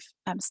terms of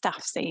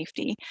staff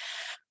safety.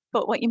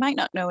 But what you might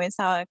not know is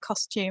our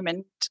costume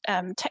and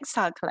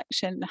textile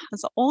collection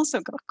has also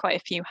got quite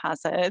a few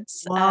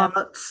hazards.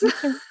 What?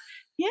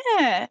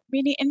 Yeah,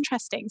 really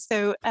interesting.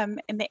 So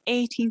in the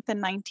 18th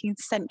and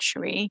 19th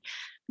century,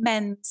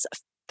 men's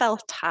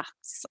felt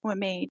hats were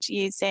made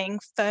using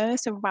fur,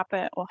 so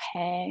rabbit or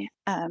hare.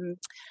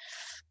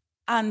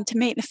 And to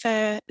make the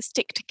fur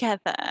stick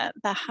together,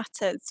 the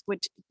hatters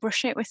would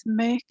brush it with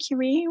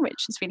mercury,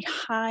 which is really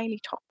highly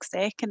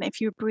toxic. And if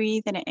you were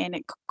breathing it in,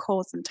 it could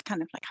cause them to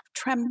kind of like have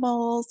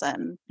trembles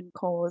and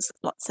cause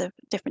lots of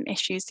different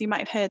issues. So you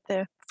might have heard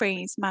the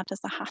phrase "mad as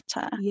a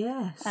hatter."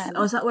 Yes.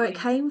 Is that where it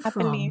came from?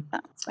 I believe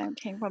that's where it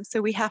came from. So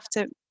we have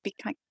to be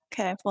quite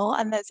careful.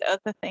 And there's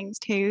other things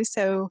too.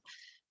 So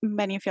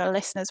many of your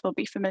listeners will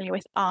be familiar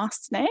with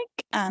arsenic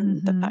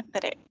and the fact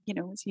that it, you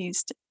know,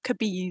 could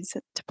be used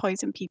to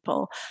poison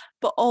people.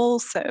 But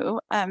also,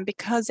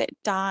 because it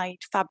dyed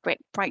fabric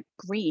bright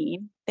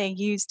green, they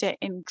used it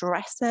in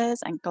dresses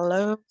and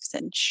gloves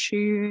and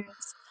shoes,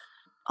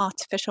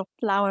 artificial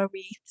flower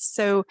wreaths.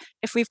 So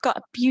if we've got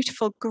a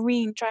beautiful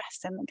green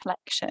dress in the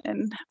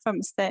collection from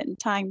a certain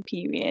time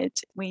period,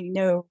 we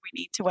know we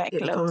need to wear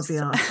gloves.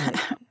 It'll probably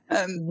be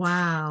arsenic.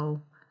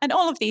 Wow. And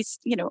all of these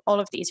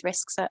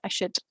risks, I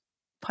should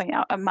point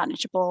out, are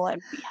manageable, and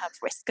we have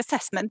risk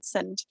assessments,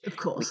 and of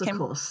course,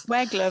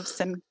 wear gloves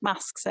and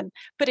masks.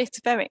 But it's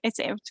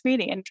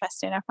really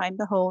interesting. I find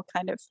the whole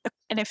kind of,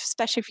 and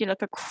especially if you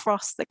look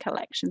across the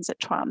collections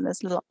at Tram,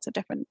 there's lots of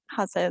different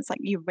hazards like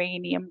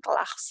uranium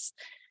glass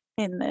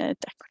in the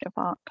decorative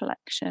art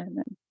collection,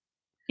 and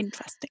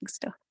interesting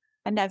stuff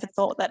I never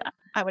thought that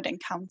I would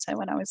encounter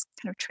when I was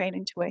kind of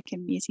training to work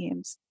in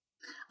museums.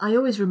 I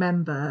always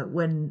remember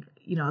when,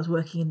 I was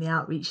working in the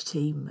outreach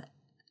team,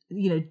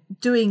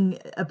 doing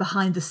a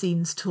behind the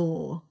scenes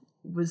tour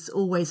was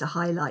always a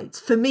highlight.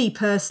 For me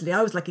personally,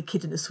 I was like a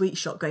kid in a sweet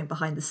shop going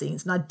behind the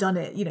scenes, and I'd done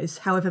it,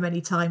 however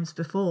many times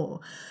before.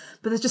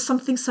 But there's just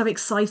something so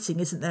exciting,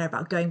 isn't there,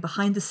 about going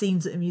behind the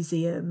scenes at a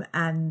museum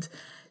and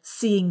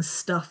seeing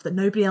stuff that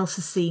nobody else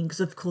has seen, because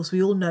of course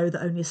we all know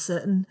that only a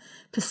certain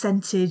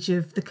percentage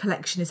of the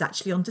collection is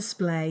actually on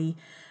display.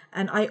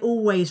 And I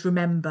always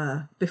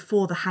remember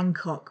before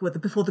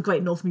the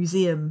Great North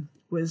Museum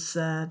was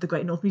the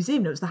Great North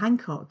Museum, it was the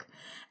Hancock.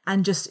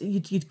 And just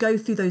you'd go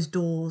through those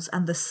doors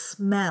and the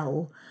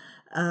smell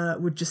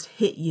would just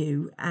hit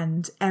you.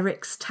 And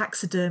Eric's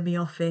taxidermy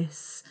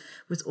office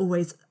was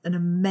always an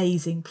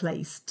amazing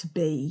place to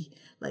be.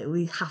 Like,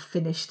 we half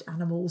finished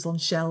animals on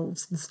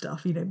shelves and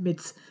stuff,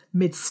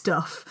 mid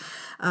stuff.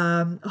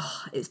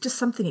 It's just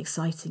something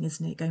exciting,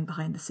 isn't it, going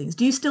behind the scenes?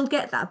 Do you still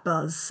get that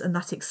buzz and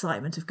that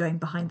excitement of going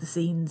behind the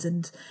scenes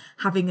and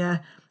having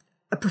a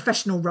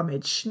professional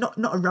rummage? Not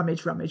a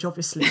rummage,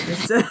 obviously.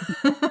 But,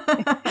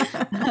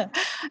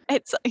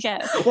 it's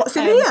what's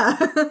in here?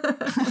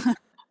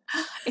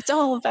 It's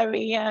all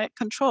very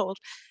controlled.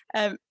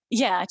 I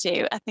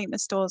do. I think the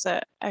stores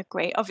are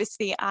great.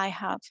 Obviously, I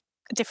have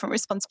a different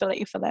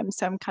responsibility for them,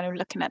 so I'm kind of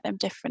looking at them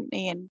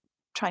differently and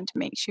trying to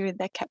make sure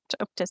they're kept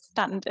up to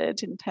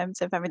standard in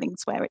terms of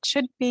everything's where it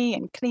should be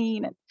and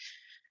clean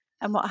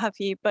and what have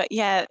you. But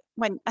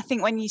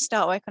when you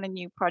start work on a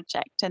new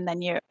project and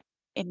then you're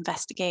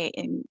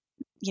investigating,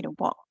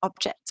 what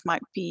objects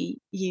might be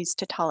used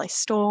to tell a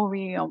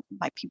story or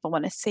might people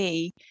want to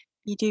see,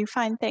 you do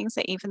find things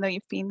that even though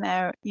you've been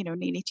there,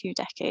 nearly 2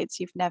 decades,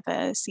 you've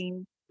never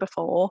seen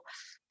before.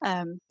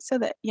 So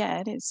that,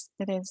 it is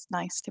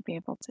nice to be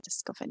able to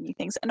discover new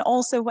things. And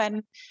also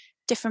when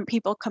different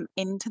people come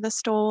into the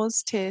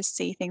stores to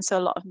see things. So a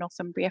lot of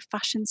Northumbria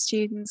fashion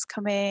students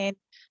come in.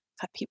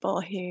 I've had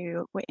people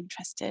who were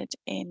interested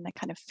in the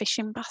kind of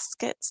fishing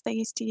baskets they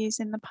used to use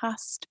in the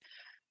past.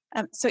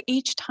 So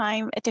each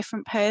time a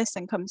different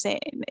person comes in,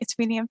 it's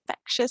really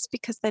infectious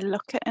because they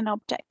look at an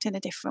object in a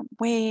different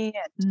way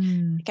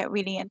and they get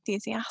really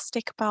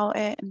enthusiastic about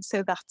it. And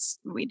so that's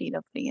really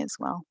lovely as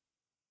well.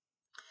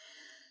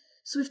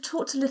 So we've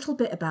talked a little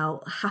bit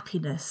about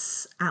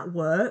happiness at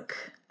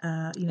work,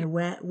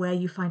 where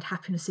you find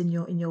happiness in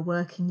your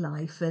working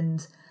life,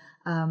 and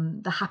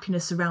the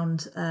happiness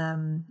around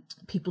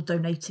people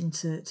donating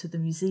to the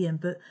museum.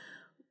 But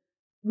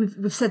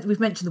we've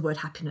mentioned the word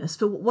happiness,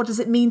 but what does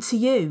it mean to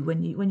you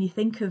when you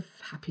think of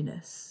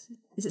happiness?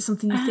 Is it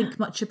something you think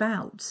much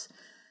about?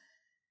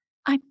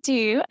 I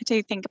do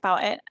think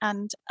about it,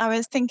 and I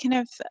was thinking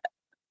of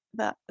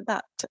that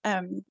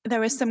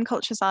there are some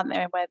cultures, aren't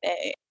there, where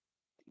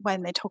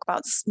when they talk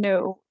about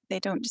snow, they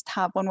don't just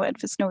have one word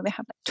for snow, they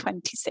have like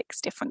 26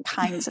 different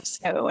kinds of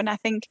snow. And I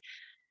think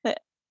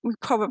that we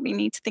probably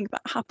need to think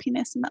about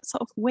happiness in that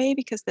sort of way,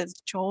 because there's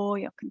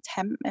joy or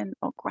contentment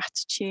or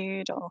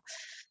gratitude or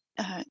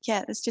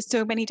there's just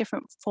so many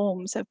different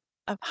forms of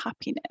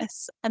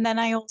happiness. And then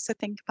I also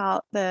think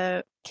about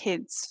the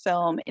kids'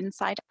 film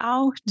Inside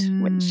Out,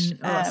 which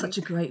that's such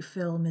a great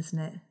film, isn't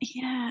it?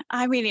 Yeah,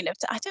 I really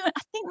loved it. I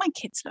think my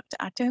kids loved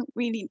it. I don't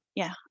really,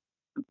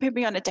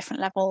 maybe on a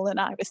different level than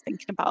I was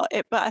thinking about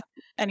it. But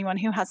anyone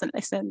who hasn't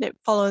listened, it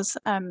follows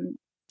a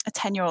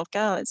 10-year-old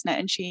girl, isn't it?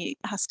 And she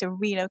has to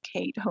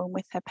relocate home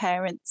with her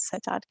parents. Her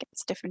dad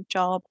gets a different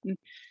job, and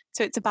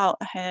so it's about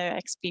her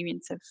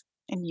experience of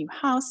a new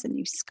house, a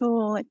new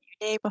school, a new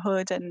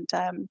neighborhood, and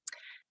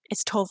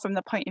it's told from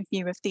the point of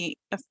view of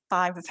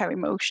 5 of her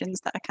emotions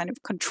that are kind of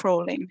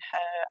controlling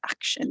her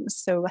actions.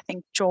 So I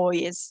think joy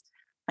is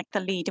like the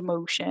lead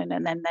emotion,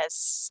 and then there's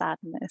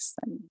sadness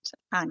and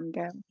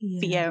anger,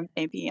 fear,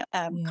 maybe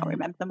can't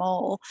remember them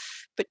all,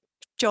 but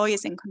joy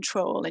is in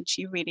control, and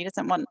she really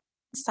doesn't want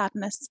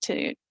sadness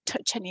to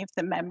touch any of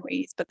the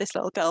memories. But this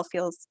little girl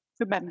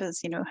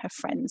remembers her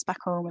friends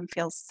back home and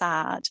feels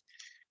sad,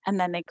 and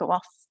then they go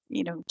off,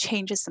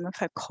 changes some of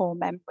her core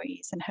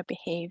memories and her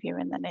behavior,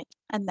 and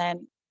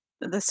then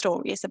the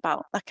story is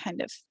about that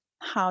kind of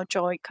how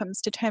joy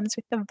comes to terms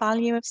with the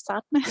value of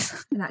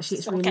sadness. And actually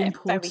it's really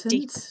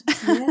important.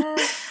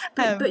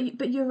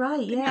 But you're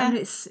right. I mean,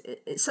 it's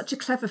such a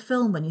clever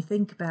film when you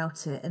think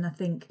about it. And I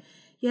think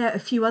a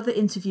few other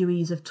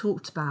interviewees have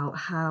talked about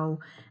how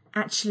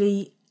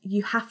actually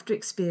you have to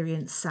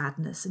experience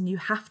sadness and you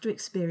have to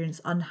experience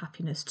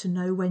unhappiness to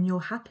know when you're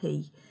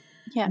happy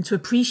and to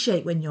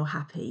appreciate when you're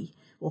happy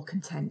or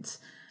content.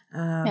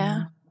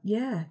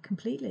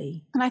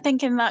 Completely. And I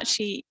think in that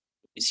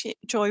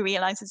Joy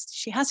realizes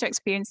she has to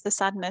experience the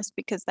sadness,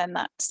 because then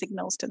that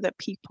signals to the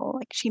people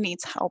like she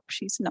needs help.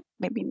 She's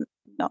maybe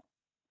not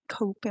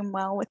coping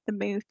well with the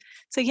mood.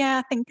 So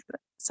I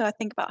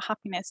think about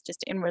happiness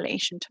just in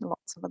relation to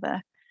lots of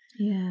other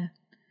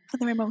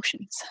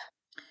emotions.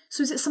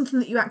 So is it something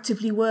that you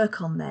actively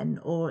work on then,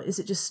 or is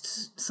it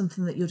just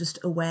something that you're just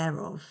aware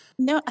of?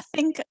 No, I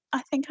think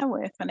I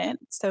work on it.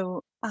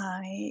 So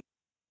I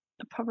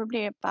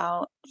probably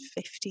about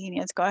 15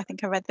 years ago, I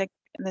think I read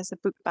there's a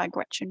book by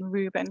Gretchen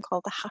Rubin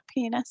called The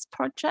Happiness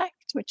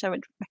Project, which I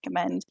would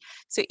recommend.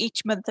 So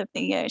each month of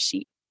the year,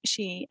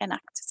 she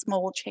enacts a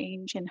small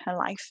change in her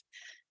life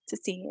to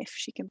see if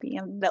she can be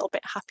a little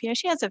bit happier.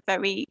 She has a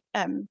very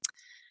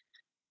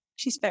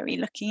she's very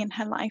lucky in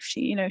her life.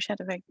 She had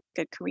a very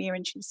good career,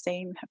 and she's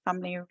saying her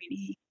family are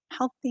really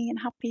healthy and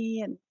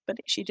happy, but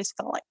she just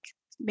felt like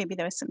maybe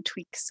there was some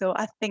tweaks. So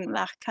I think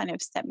that kind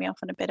of set me off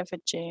on a bit of a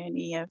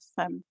journey of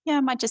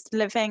am I just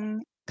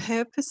living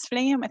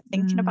purposefully? Am I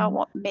thinking about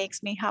what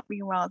makes me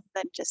happy rather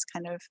than just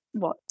kind of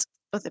what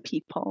other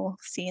people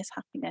see as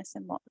happiness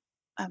and what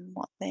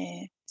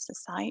their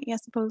society, I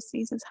suppose,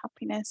 sees as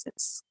happiness.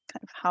 It's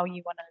kind of how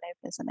you want to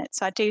live, isn't it?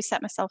 So I do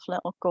set myself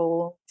little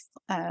goals.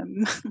 I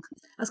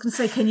was going to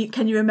say,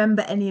 can you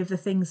remember any of the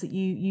things that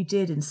you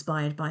did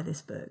inspired by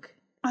this book?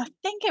 I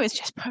think it was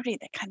just probably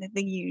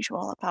the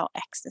usual about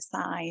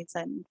exercise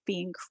and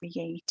being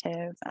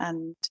creative,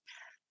 and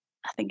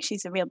I think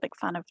she's a real big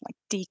fan of like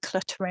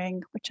decluttering,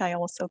 which I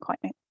also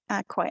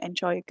quite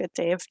enjoy a good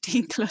day of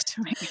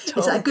decluttering.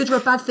 Is that a good or a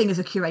bad thing as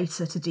a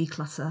curator to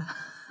declutter?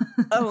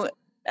 Oh,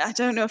 I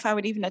don't know if I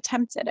would even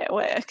attempt it at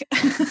work.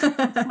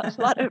 A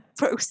lot of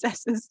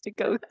processes to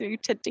go through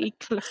to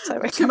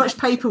declutter. Too much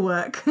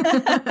paperwork.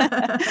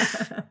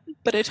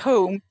 But at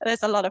home,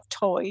 there's a lot of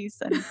toys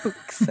and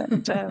books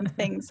and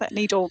things that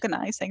need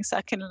organising, so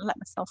I can let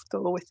myself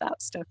go with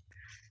that stuff.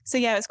 So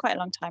yeah, it was quite a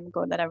long time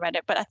ago that I read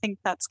it, but I think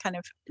that's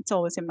it's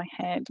always in my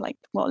head, like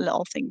what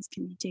little things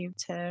can you do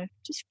to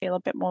just feel a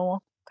bit more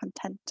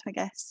content, I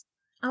guess.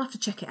 I'll have to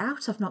check it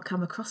out. I've not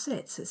come across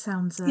it. It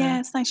sounds... Yeah,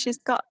 it's nice.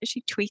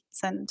 She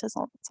tweets and does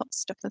all that sort of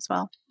stuff as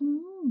well.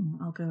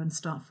 I'll go and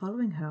start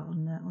following her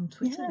on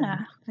Twitter. Yeah.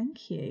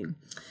 Thank you.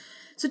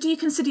 So do you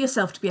consider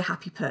yourself to be a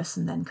happy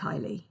person then,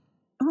 Kylie?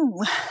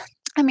 Oh,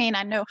 I mean,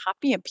 I know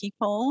happier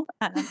people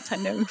and I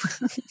know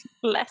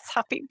less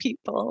happy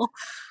people.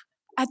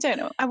 I don't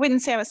know. I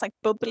wouldn't say I was like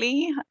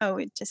bubbly. I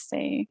would just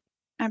say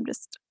I'm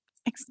just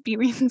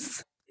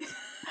experience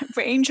a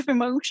range of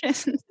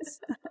emotions.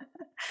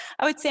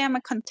 I would say I'm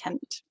a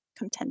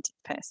contented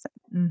person.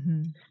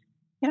 Mm-hmm.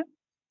 Yeah.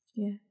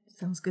 Yeah.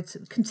 Sounds good.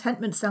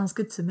 Contentment sounds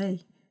good to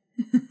me.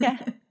 Yeah.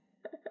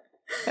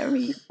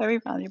 Very, very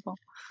valuable.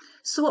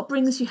 So what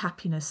brings you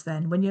happiness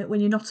then? When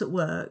you're not at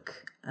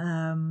work,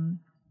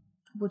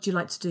 what do you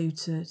like to do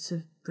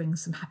to bring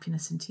some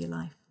happiness into your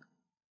life?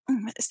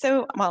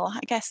 So, well,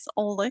 I guess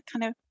all the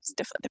kind of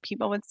stuff that the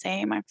people would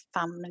say, my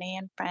family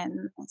and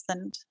friends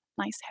and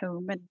nice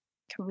home and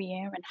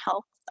career and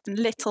health and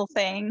little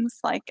things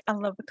like I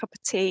love a cup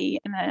of tea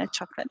and a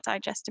chocolate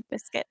digestive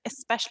biscuit,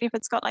 especially if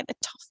it's got like the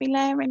toffee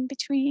layer in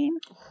between.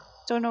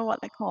 Don't know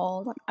what they're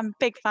called. I'm a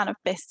big fan of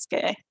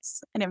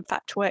biscuits, and in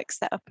fact work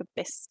set up a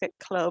biscuit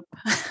club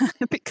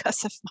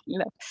because of my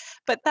love.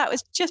 But that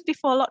was just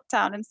before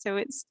lockdown, and so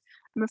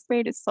I'm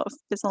afraid it's sort of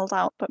fizzled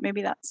out, but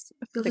maybe that's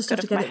You'll the just good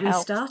have to of get my it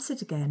health.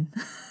 restarted again.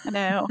 I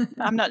know.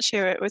 I'm not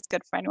sure it was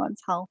good for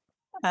anyone's health.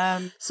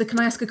 So can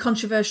I ask a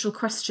controversial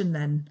question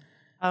then?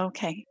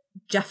 Okay.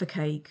 Jaffa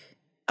cake.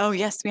 Oh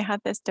yes, we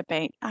had this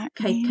debate.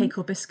 Cake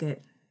or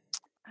biscuit?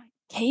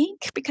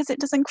 Cake, because it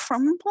doesn't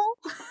crumble.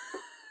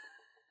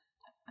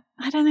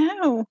 I don't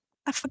know.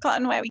 I've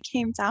forgotten where we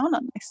came down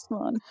on this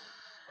one.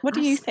 What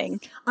do you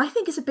think? I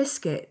think it's a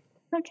biscuit.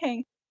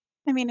 Okay.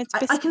 I mean, it's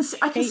biscuit.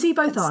 I can see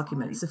both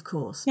arguments, fine. Of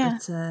course, yeah.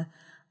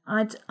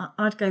 But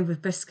I'd go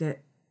with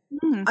biscuit.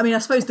 Mm. I mean, I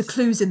suppose the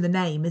clue's in the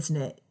name, isn't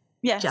it?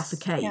 Yes. Jaffa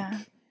cake. Yeah.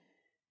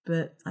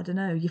 But I don't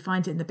know. You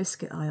find it in the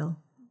biscuit aisle.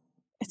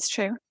 It's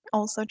true.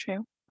 Also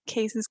true.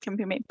 Cases can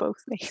be made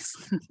both ways.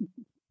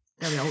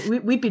 There we are.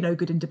 We'd be no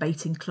good in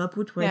debating club,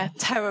 would we? Yeah,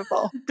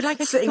 terrible. But I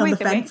sitting on the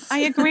fence. I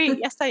agree.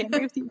 Yes, I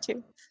agree with you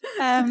too.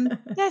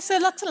 Yeah, so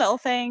lots of little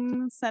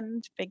things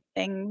and big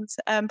things.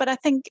 But I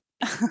think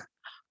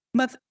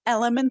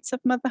elements of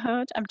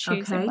motherhood. I'm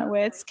choosing my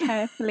words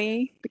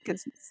carefully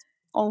because it's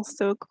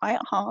also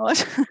quite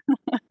hard.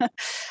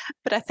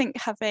 But I think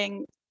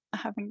having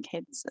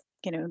kids,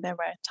 there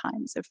were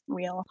times of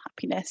real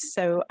happiness.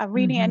 So I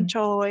really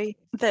enjoy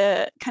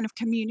the kind of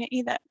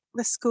community that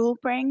the school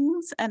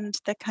brings and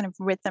the kind of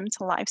rhythm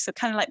to life. So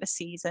kind of like the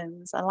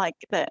seasons. I like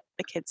that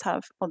the kids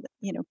have,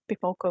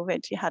 before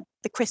COVID, you had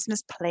the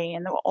Christmas play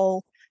and they were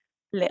all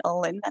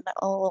little in their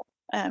little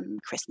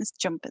Christmas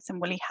jumpers and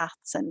woolly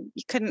hats, and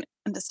you couldn't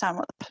understand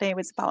what the play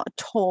was about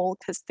at all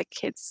because the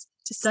kids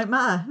just don't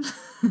matter.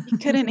 You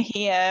couldn't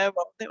hear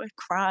what they were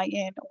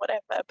crying or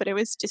whatever, but it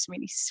was just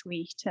really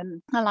sweet.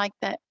 And I like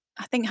that.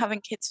 I think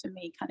having kids for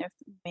me kind of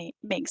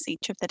makes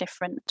each of the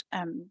different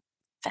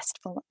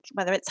festival,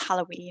 whether it's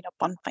Halloween or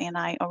bonfire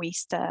night or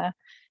Easter,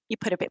 you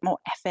put a bit more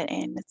effort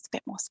in. It's a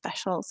bit more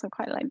special. So I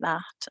quite like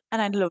that.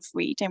 And I love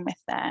reading with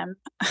them.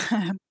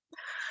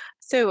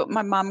 So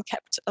my mum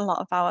kept a lot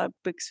of our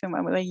books from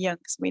when we were young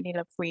because we really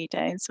love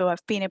reading. So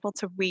I've been able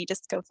to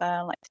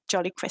rediscover like the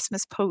Jolly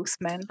Christmas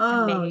Postman.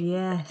 Oh,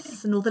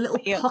 yes. And all the little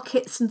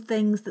pockets and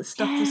things that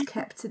stuff was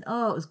kept in.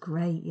 Oh, it was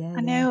great. Yeah.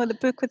 I know. The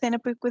book within a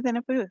book within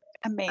a book.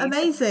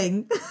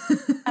 Amazing.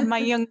 And my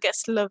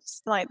youngest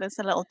loves, there's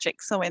a little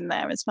jigsaw in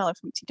there as well of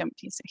Humpty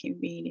Dumpty. So he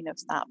really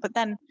loves that. But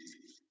then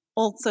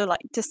also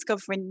like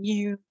discovering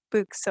new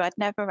books. So I'd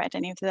never read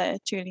any of the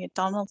Julia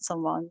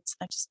Donaldson ones.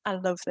 I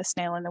love The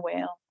Snail and the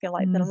Whale. I feel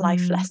like the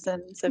life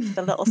lessons of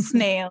the little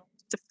snail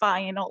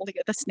defying all the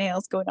other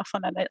snails, going off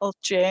on a little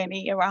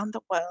journey around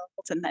the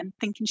world and then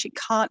thinking she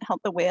can't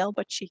help the whale,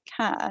 but she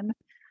can.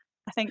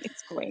 I think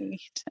it's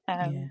great.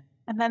 And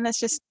then there's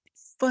just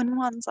fun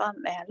ones,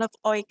 aren't there? I love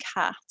Oi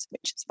Cat,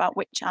 which is about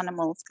which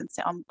animals can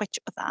sit on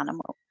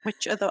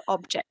which other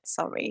objects,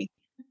 sorry.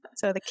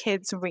 So the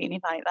kids really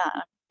like that.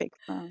 I'm a big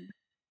fan.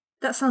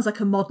 That sounds like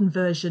a modern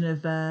version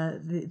of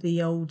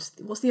the old,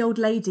 what's the old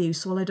lady who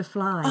swallowed a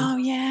fly? Oh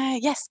yeah,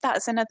 yes,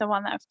 that's another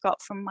one that I've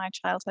got from my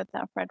childhood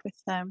that I've read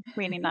with them.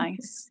 Really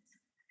nice.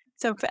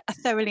 So I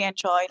thoroughly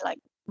enjoy like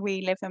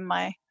reliving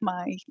my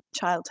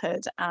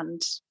childhood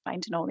and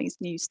finding all these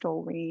new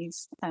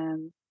stories.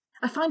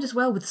 I find as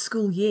well with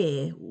school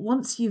year,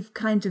 once you've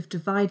kind of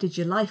divided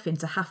your life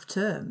into half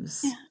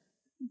terms,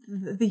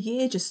 the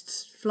year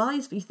just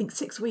flies. But you think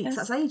 6 weeks,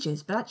 that's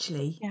ages. But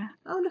actually,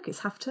 oh look, it's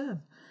half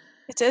term.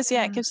 It does,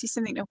 yeah. It gives you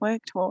something to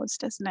work towards,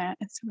 doesn't it?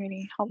 It's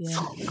really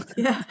helpful.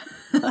 Yeah.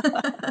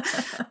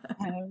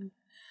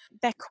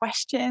 Their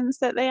questions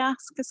that they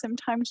ask are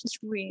sometimes just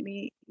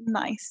really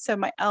nice. So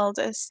my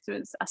eldest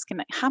was asking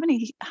like, how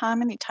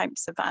many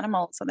types of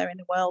animals are there in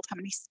the world? How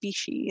many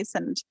species?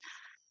 And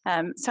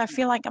so I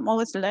feel like I'm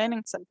always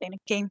learning something.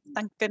 Again,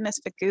 thank goodness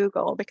for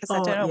Google, because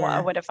I don't know what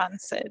I would have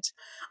answered.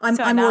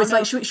 I'm always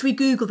like, should we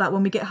Google that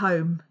when we get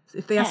home?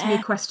 If they ask me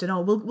a question,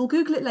 we'll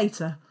Google it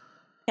later.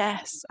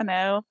 Yes, I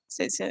know.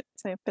 So it's a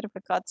bit of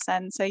a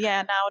godsend. So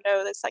yeah, now I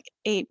know there's like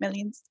 8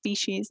 million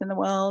species in the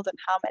world, and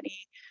how many?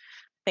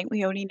 I think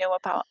we only know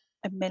about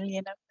 1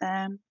 million of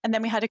them. And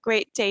then we had a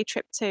great day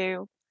trip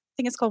to, I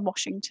think it's called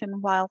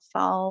Washington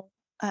Wildfowl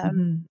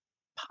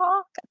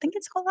Park. I think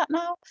it's called that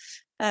now.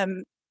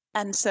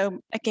 And so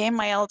again,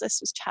 my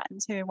eldest was chatting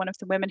to one of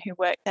the women who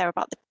worked there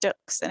about the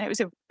ducks, and it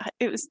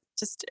was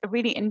just a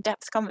really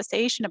in-depth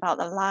conversation about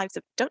the lives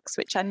of ducks,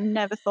 which I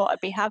never thought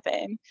I'd be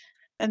having.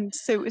 And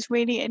so it was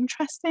really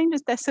interesting.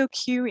 Just they're so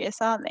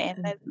curious, aren't they?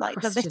 And they're like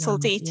the little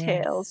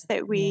details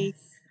that we,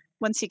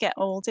 once you get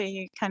older,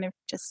 you kind of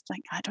just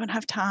like, I don't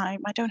have time,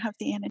 I don't have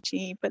the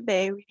energy, but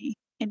they're really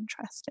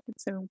interested.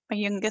 So my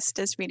youngest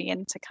is really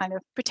into kind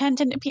of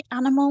pretending to be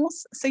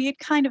animals. So you'd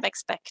kind of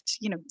expect,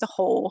 the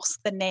horse,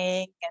 the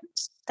neighing, and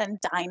then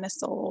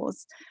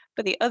dinosaurs.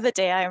 But the other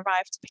day I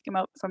arrived to pick him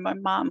up from my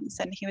mum's,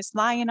 and he was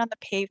lying on the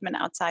pavement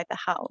outside the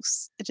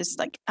house.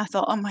 I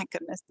thought, oh my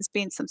goodness, there's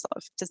been some sort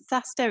of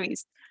disaster.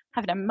 He's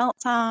having a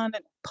meltdown,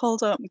 and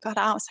pulled up and got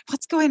out. I was like,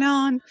 what's going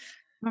on?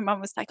 My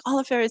mum was like,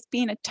 Oliver is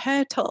being a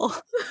turtle.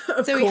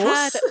 So he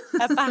had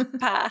a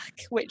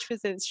backpack, which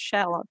was his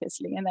shell,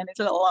 obviously, and then his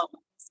little arm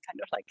was kind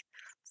of like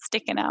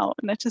sticking out.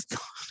 And I just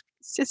thought,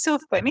 it's just so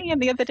funny.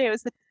 And the other day it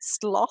was a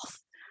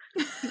sloth.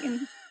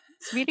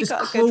 It's really just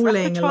got a good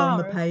crawling repertoire. Along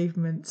the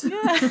pavement.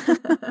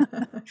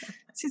 Yeah.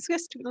 It's just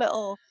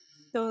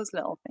those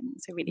little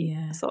things are really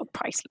sort of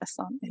priceless,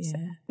 aren't they? Yeah. So,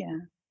 yeah.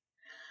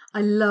 I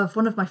love,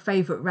 one of my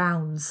favourite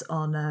rounds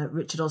on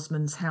Richard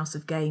Osman's House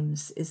of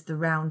Games is the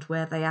round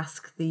where they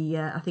ask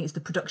I think it's the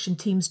production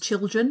team's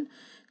children.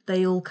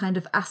 They all kind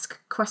of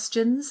ask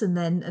questions,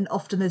 and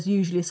often there's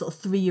usually a sort of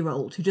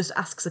 3-year-old who just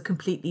asks a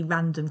completely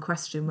random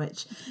question,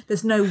 which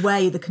there's no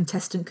way the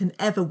contestant can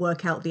ever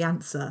work out the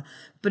answer.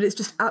 But it's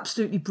just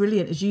absolutely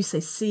brilliant, as you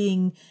say,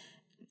 seeing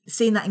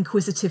that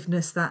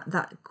inquisitiveness,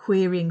 that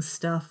querying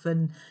stuff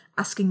and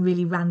asking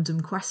really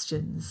random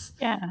questions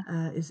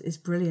is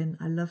brilliant.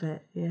 I love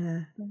it.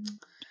 Yeah.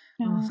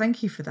 Oh,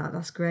 thank you for that.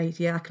 That's great.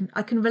 Yeah,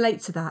 I can relate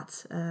to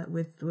that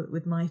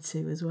with my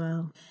 2 as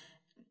well.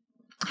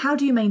 How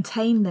do you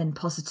maintain then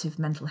positive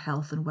mental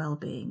health and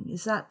well-being?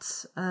 Is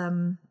that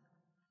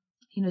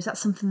is that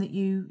something that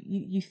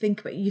you think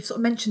about? You've sort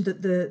of mentioned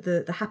that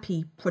the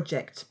Happy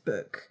Project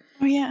book.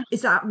 Oh yeah.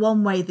 Is that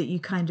one way that you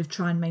kind of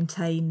try and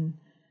maintain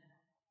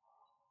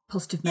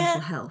positive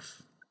mental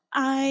health?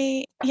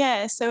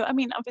 So I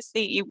mean,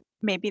 obviously you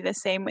may be the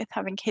same with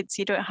having kids.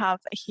 You don't have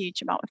a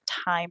huge amount of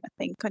time, I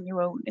think, on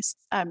your own.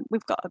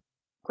 We've got a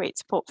great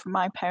support from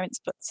my parents,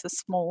 but it's a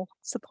small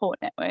support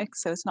network,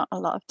 so it's not a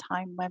lot of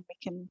time when we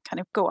can kind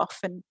of go off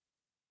and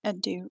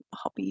do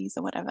hobbies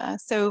or whatever.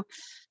 So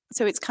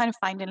it's kind of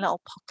finding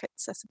little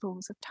pockets, I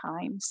suppose, of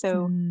time.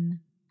 So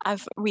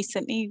I've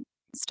recently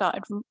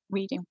started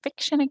reading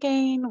fiction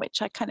again,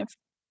 which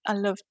I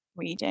loved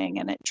reading,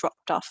 and it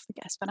dropped off,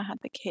 I guess, when I had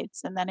the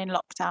kids. And then in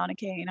lockdown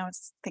again, I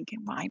was thinking,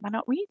 why am I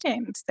not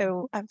reading?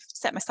 So I've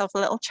set myself a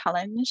little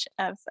challenge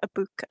of a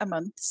book a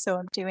month. So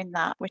I'm doing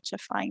that, which I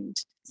find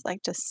it's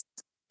like just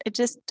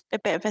a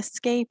bit of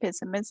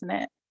escapism, isn't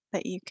it?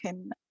 That you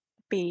can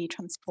be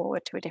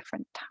transported to a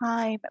different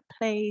time, a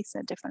place,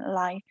 a different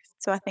life.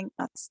 So I think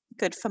that's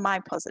good for my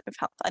positive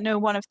health. I know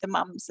one of the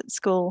mums at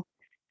school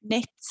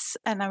knits,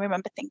 and I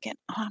remember thinking,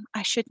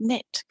 I should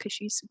knit because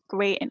she's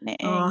great at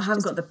knitting. I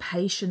haven't got the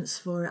patience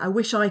for it. I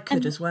wish I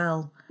could as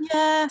well.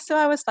 Yeah, so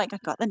I was like, I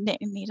got the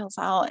knitting needles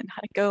out and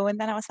had a go, and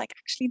then I was like,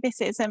 actually, this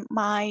isn't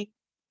my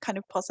kind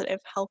of positive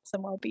health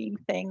and well-being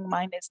thing.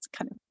 Mine is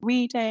kind of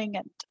reading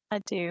and I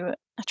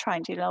try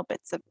and do little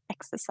bits of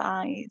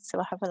exercise. So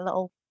I have a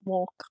little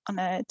walk on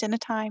a dinner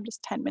time,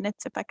 just 10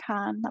 minutes if I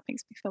can. That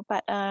makes me feel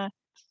better.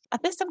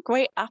 There's some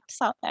great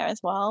apps out there as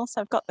well. So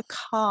I've got the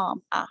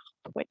Calm app,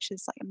 which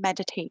is like a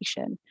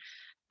meditation.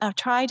 I've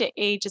tried it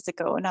ages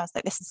ago and I was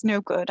like, this is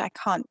no good. I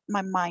can't,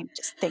 my mind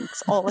just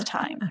thinks all the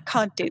time. I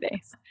can't do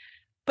this.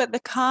 But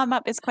the Calm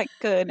app is quite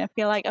good. I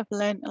feel like I've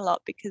learned a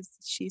lot because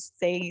she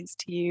says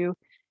to you,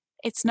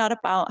 it's not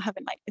about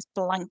having like this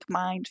blank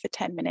mind for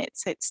 10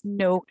 minutes. It's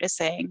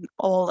noticing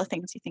all the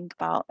things you think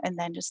about and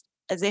then just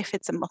as if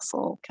it's a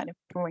muscle, kind of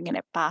bringing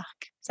it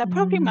back. So I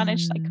probably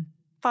managed like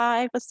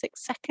 5 or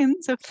 6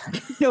 seconds of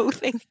no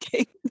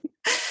thinking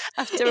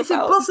after it's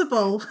about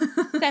impossible.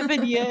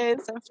 7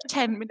 years of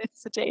 10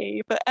 minutes a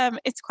day. But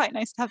it's quite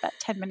nice to have that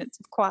 10 minutes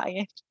of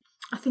quiet.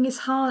 I think it's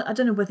hard. I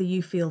don't know whether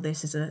you feel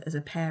this as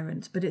a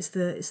parent, but it's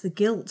the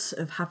guilt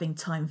of having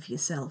time for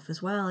yourself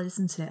as well,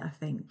 isn't it? I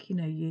think,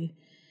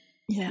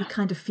 you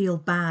kind of feel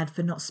bad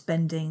for not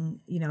spending,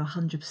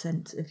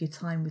 100% of your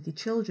time with your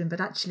children, but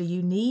actually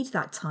you need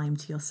that time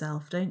to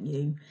yourself, don't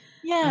you?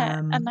 Yeah,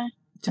 and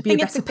to be a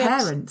better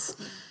parent.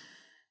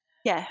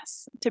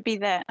 Yes, to be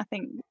there. I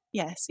think,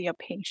 so your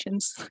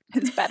patience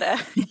is better.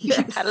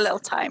 You've had a little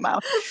time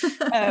out.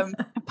 I'm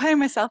putting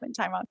myself in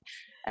time out.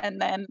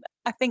 And then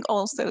I think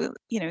also,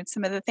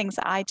 some of the things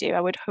that I do, I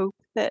would hope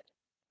that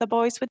the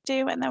boys would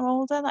do when they're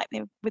older, like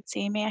they would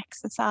see me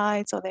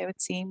exercise or they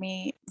would see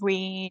me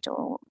read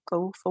or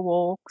go for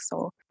walks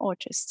or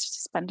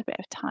just spend a bit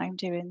of time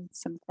doing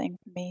something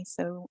for me.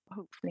 So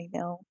hopefully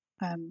they'll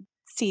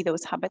see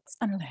those habits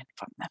and learn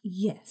from them.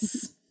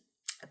 Yes,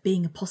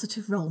 being a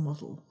positive role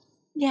model.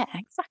 Yeah,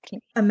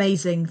 exactly.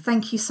 Amazing.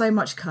 Thank you so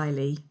much,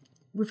 Kylie.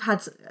 We've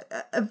had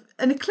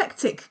an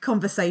eclectic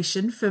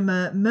conversation from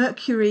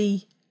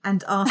mercury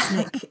and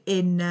arsenic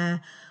in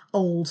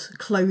old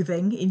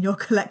clothing in your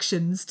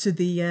collections to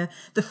the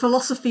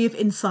philosophy of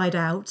Inside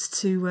Out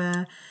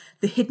to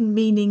the hidden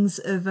meanings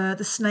of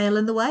the snail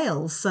and the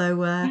whale.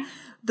 So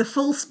the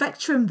full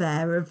spectrum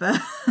there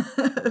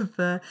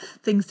of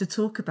things to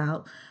talk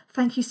about.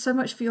 Thank you so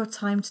much for your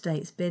time today.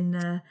 It's been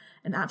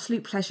an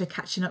absolute pleasure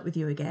catching up with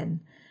you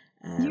again.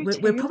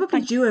 We're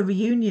probably due a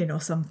reunion or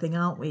something,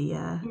 aren't we?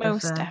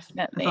 Most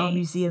definitely. Of our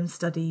museum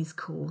studies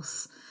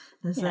course.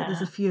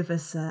 There's a few of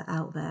us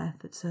out there,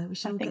 but we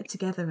should all get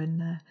together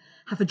and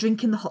have a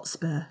drink in the hot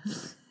spur.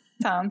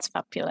 Sounds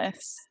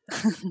fabulous.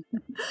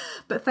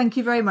 But thank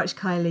you very much,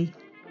 Kylie.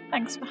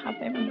 Thanks for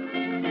having me.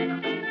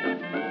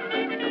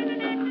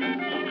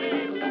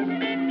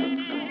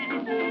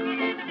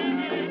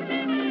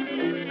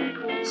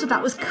 So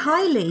that was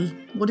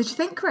Kylie. What did you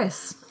think,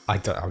 Chris? I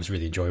thought it was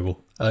really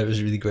enjoyable. It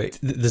was really great.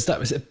 Was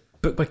a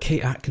book by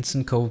Kate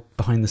Atkinson called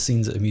Behind the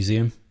Scenes at a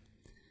Museum.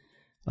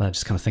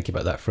 Just kind of thinking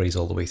about that phrase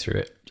all the way through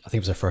it. I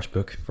think it was her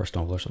first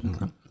novel or something like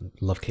that. I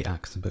love Kate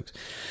Atkinson books.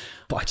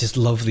 But I just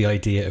love the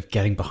idea of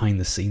getting behind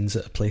the scenes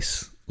at a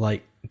place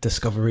like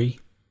Discovery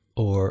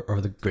or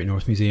the Great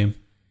North Museum.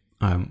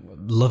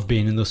 Love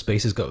being in those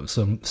spaces, got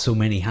so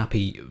many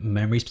happy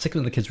memories,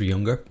 particularly when the kids were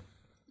younger.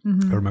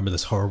 Mm-hmm. I remember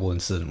this horrible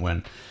incident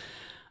when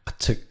I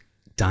took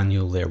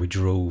Daniel there. We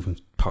drove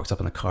and parked up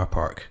in a car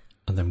park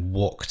and then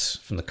walked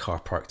from the car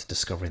park to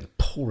Discovery in the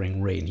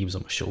pouring rain. He was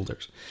on my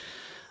shoulders.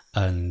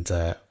 And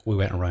we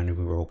went around and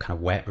we were all kind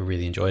of wet. We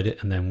really enjoyed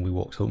it. And then we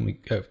walked home. We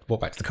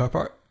walked back to the car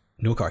park.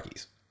 No car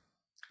keys.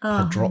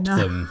 I dropped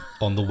them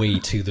on the way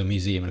to the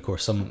museum. And of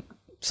course,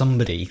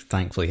 somebody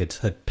thankfully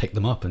had picked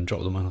them up and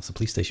dropped them off the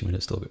police station when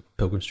it's still at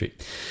Pilgrim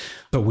Street.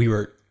 But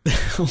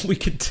all we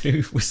could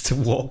do was to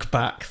walk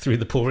back through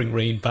the pouring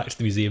rain back to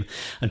the museum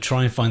and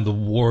try and find the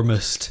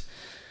warmest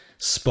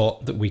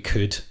spot that we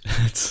could.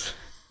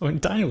 When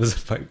Daniel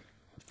was about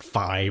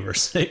 5 or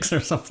 6 or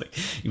something,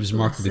 he was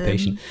remarkably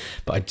patient.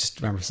 But I just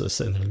remember sort of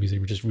sitting there in the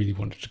museum and just really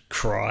wanted to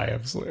cry. I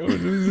was like, oh,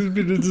 this has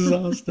been a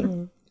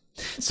disaster.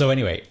 So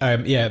anyway,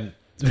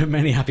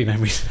 many happy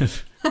memories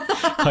of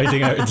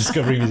hiding out at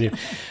Discovery Museum.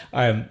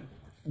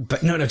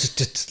 But no,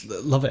 just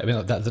love it. I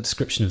mean, that the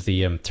description of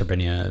the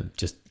Turbinia,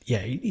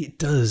 it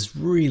does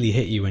really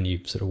hit you when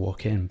you sort of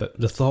walk in. But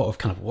the thought of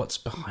kind of what's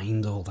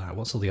behind all that,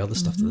 what's all the other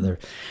stuff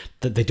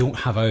that they don't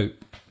have out,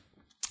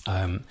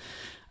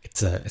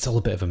 it's all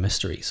a bit of a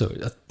mystery. So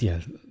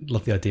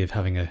love the idea of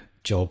having a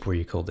job where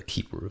you call the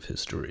keeper of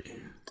history.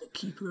 The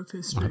keeper of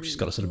history. She's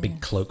got a sort of big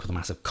cloak with a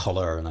massive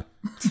collar and a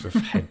sort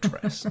of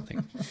headdress, I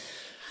think.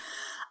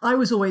 I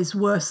was always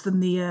worse than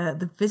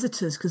the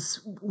visitors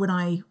because when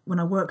I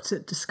worked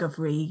at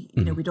Discovery,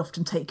 we'd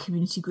often take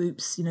community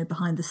groups,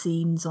 behind the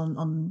scenes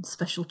on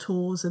special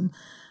tours, and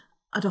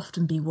I'd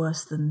often be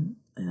worse than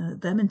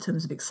them in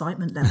terms of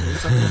excitement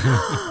levels. I'd be,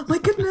 oh, my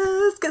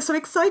goodness, get so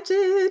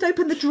excited,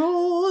 open the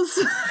drawers.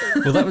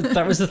 Well,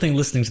 that was the thing.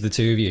 Listening to the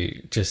two of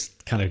you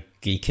just kind of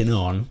geeking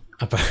on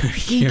about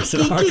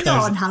geeking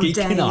on, how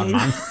dare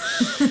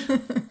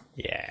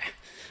you?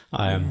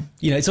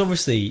 Yeah, it's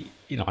obviously.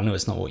 I know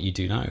it's not what you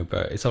do now,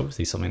 but it's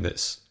obviously something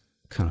that's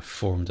kind of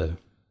formed a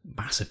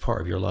massive part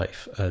of your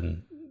life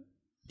and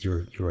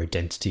your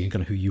identity and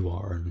kind of who you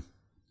are. And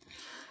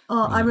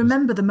Oh, I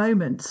remember the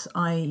moment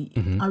I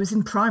was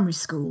in primary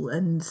school,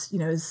 and, you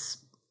know, as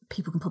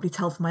people can probably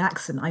tell from my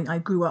accent, I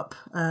grew up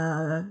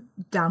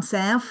down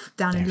south,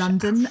 down in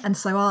London. And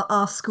so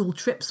our school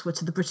trips were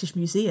to the British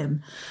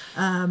Museum.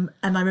 And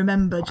I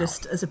remember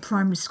just as a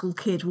primary school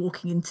kid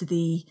walking into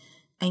the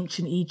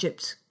ancient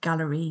Egypt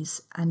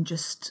galleries and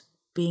just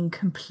being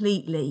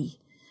completely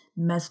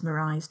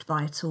mesmerised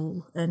by it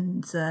all,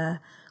 and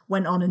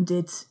went on and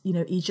did, you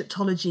know,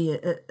 Egyptology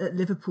at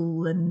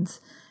Liverpool, and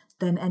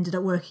then ended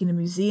up working in a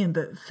museum.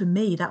 But for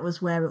me, that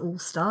was where it all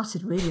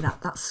started, really,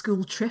 that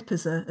school trip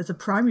as a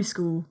primary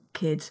school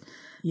kid.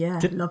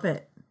 Yeah, love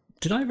it.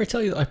 Did I ever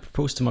tell you that I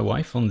proposed to my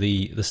wife on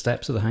the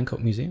steps of the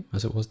Hancock Museum,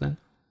 as it was then?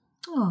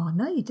 Oh,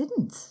 no, you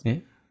didn't. Yeah.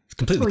 It's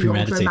completely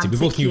premeditated. We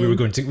both knew we were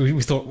going to.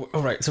 We thought,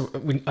 all right, so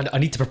I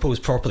need to propose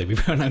properly. We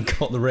went and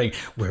got the ring.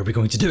 Where are we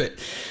going to do it?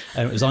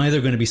 And it was either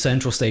going to be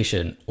Central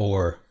Station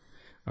or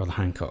the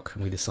Hancock.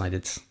 And we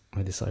decided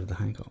the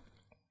Hancock.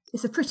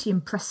 It's a pretty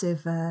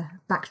impressive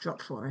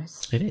backdrop for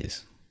it. It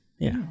is.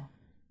 Yeah.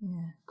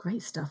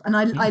 Great stuff. And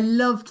I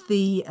loved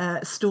the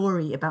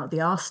story about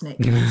the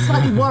arsenic.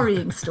 Slightly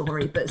worrying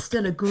story, but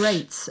still a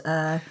great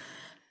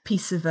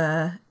piece of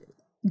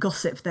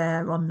gossip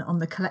there on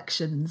the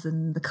collections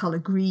and the colour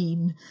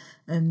green.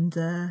 And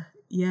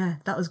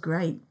that was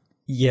great.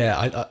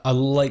 Yeah, I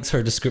liked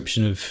her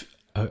description of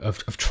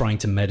trying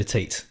to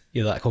meditate.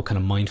 You know, that whole kind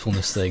of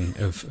mindfulness thing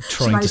of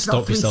trying to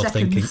stop yourself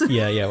thinking.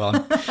 Yeah.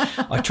 Well,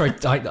 I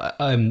tried.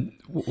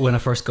 When I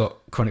first got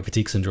chronic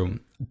fatigue syndrome,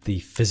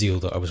 the physio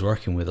that I was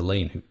working with,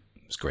 Elaine, who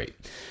was great,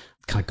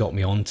 kind of got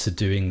me on to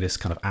doing this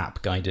kind of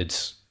app guided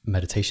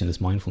meditation,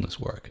 this mindfulness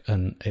work,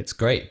 and it's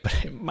great.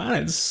 But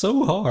man, it's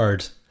so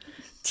hard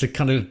to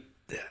kind of.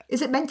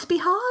 Is it meant to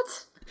be hard?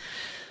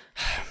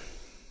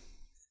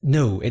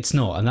 No, it's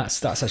not, and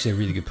that's actually a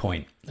really good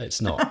point. It's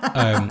not.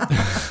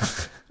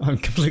 I'm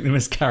completely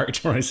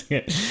mischaracterizing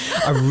it.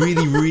 I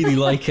really, really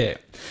like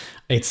it.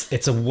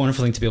 It's a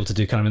wonderful thing to be able to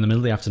do kind of in the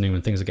middle of the afternoon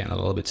when things are getting a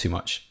little bit too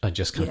much. I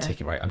just kind of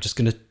take it, right, I'm just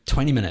going to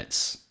 20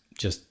 minutes,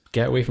 just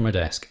get away from my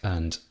desk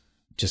and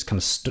just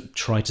kind of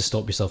try to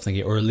stop yourself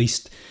thinking, or at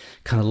least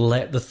kind of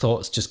let the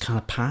thoughts just kind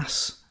of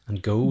pass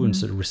and go and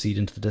sort of recede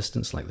into the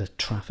distance like the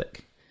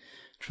traffic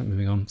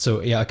moving on.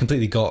 So yeah, I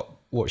completely got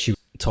what she was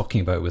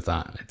talking about with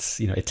that. It's,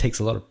 you know, it takes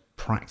a lot of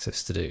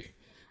practice to do.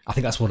 I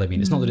think that's what I mean.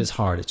 It's not that it's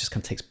hard, it just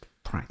kind of takes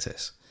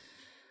practice.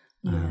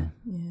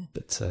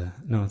 But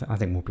no, I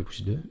think more people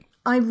should do it.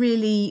 I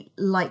really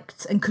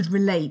liked and could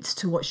relate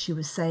to what she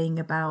was saying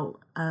about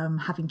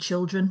having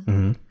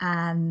children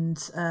and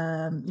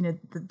you know,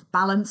 the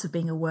balance of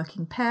being a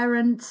working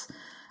parent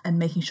and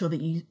making sure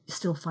that you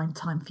still find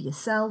time for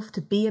yourself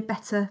to be a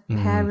better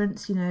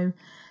parent, you know,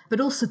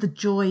 but also the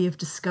joy of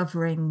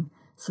discovering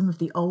some of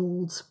the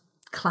old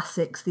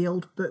classics, the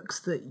old books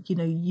that, you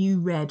know, you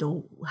read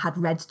or had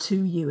read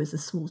to you as a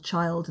small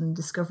child, and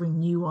discovering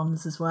new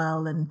ones as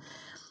well, and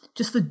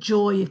just the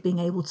joy of being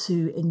able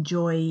to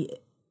enjoy,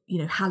 you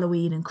know,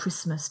 Halloween and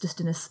Christmas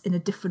just in a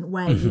different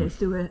way, you know,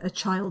 through a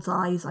child's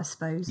eyes, I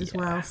suppose, as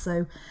well.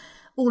 So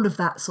all of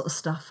that sort of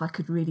stuff I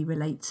could really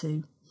relate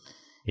to.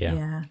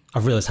 Yeah.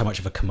 I've realised how much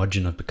of a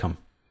curmudgeon I've become.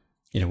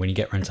 You know, when you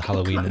get around to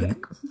Halloween.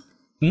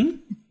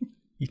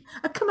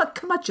 A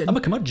curmudgeon? I'm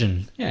a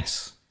curmudgeon,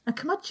 yes. A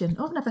curmudgeon?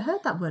 Oh, I've never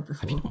heard that word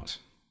before. Have you not?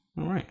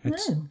 All right.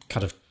 It's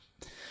kind of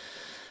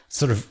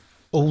sort of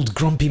old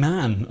grumpy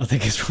man, I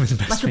think is probably the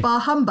best Like a bar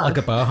humbug? Like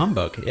a bar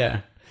humbug,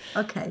 yeah.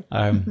 Okay.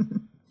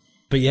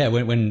 But yeah,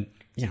 when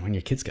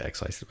your kids get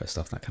excited about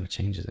stuff, that kind of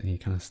changes it. And you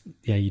kind of,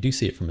 you do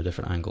see it from a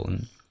different angle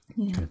and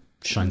kind of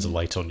shines a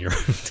light on your,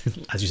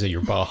 as you say,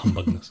 your bar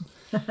humbugness.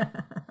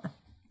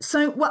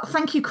 So, well,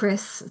 thank you,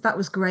 Chris. That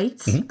was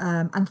great.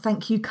 And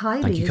thank you,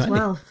 Kylie, as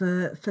well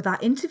for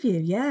that interview.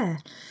 Yeah.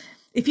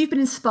 If you've been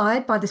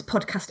inspired by this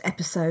podcast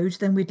episode,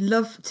 then we'd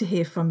love to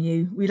hear from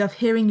you. We love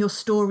hearing your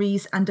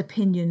stories and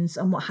opinions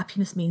on what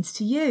happiness means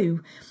to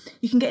you.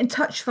 You can get in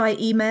touch via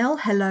email,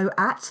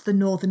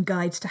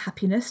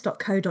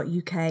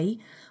 hello@thenorthernguidetohappiness.co.uk,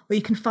 or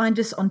you can find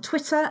us on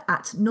Twitter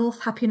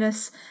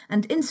 @NorthHappiness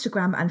and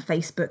Instagram and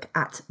Facebook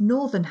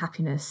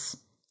 @NorthernHappiness.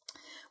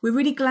 We're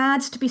really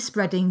glad to be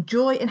spreading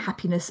joy and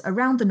happiness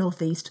around the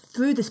North East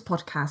through this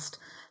podcast,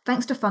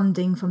 thanks to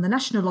funding from the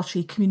National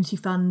Lottery Community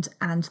Fund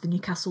and the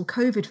Newcastle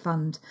COVID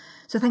Fund.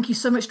 So thank you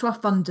so much to our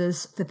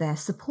funders for their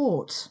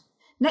support.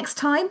 Next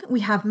time, we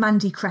have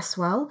Mandy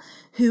Cresswell,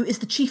 who is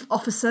the Chief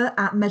Officer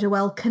at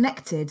Meadowell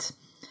Connected.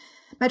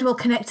 Meadowell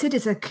Connected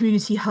is a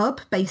community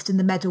hub based in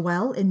the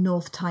Meadowell in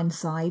North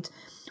Tyneside,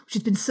 which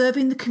has been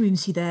serving the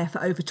community there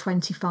for over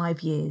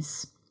 25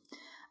 years.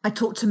 I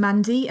talked to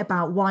Mandy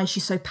about why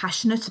she's so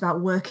passionate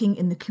about working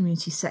in the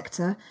community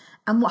sector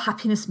and what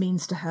happiness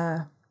means to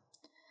her.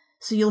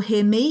 So you'll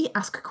hear me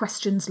ask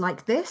questions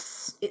like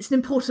this. It's an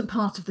important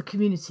part of the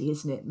community,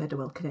 isn't it,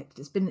 Meadowell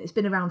Connected? It's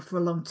been around for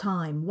a long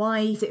time. Why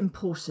is it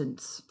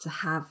important to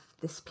have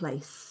this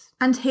place?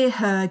 and hear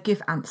her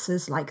give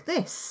answers like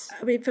this.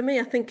 I mean, for me,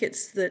 I think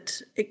it's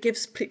that it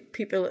gives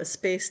people a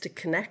space to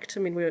connect. I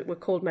mean, we're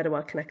called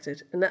Meadowell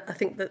Connected, and I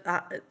think that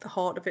at the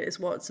heart of it is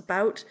what it's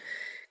about,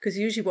 because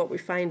usually what we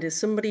find is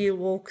somebody will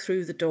walk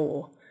through the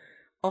door,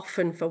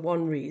 often for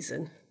one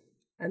reason,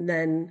 and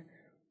then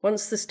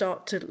once they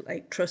start to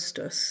like trust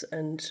us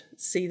and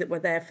see that we're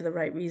there for the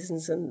right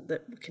reasons and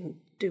that we can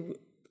do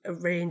a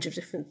range of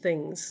different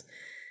things,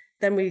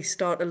 then we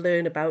start to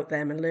learn about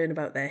them and learn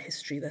about their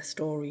history, their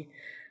story.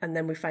 And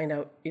then we find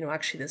out,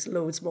 actually there's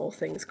loads more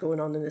things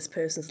going on in this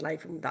person's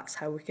life, and that's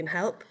how we can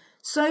help.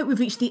 So we've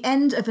reached the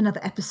end of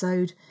another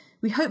episode.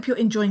 We hope you're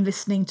enjoying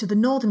listening to the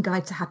Northern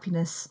Guide to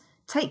Happiness.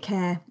 Take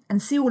care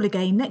and see you all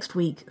again next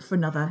week for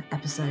another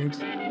episode.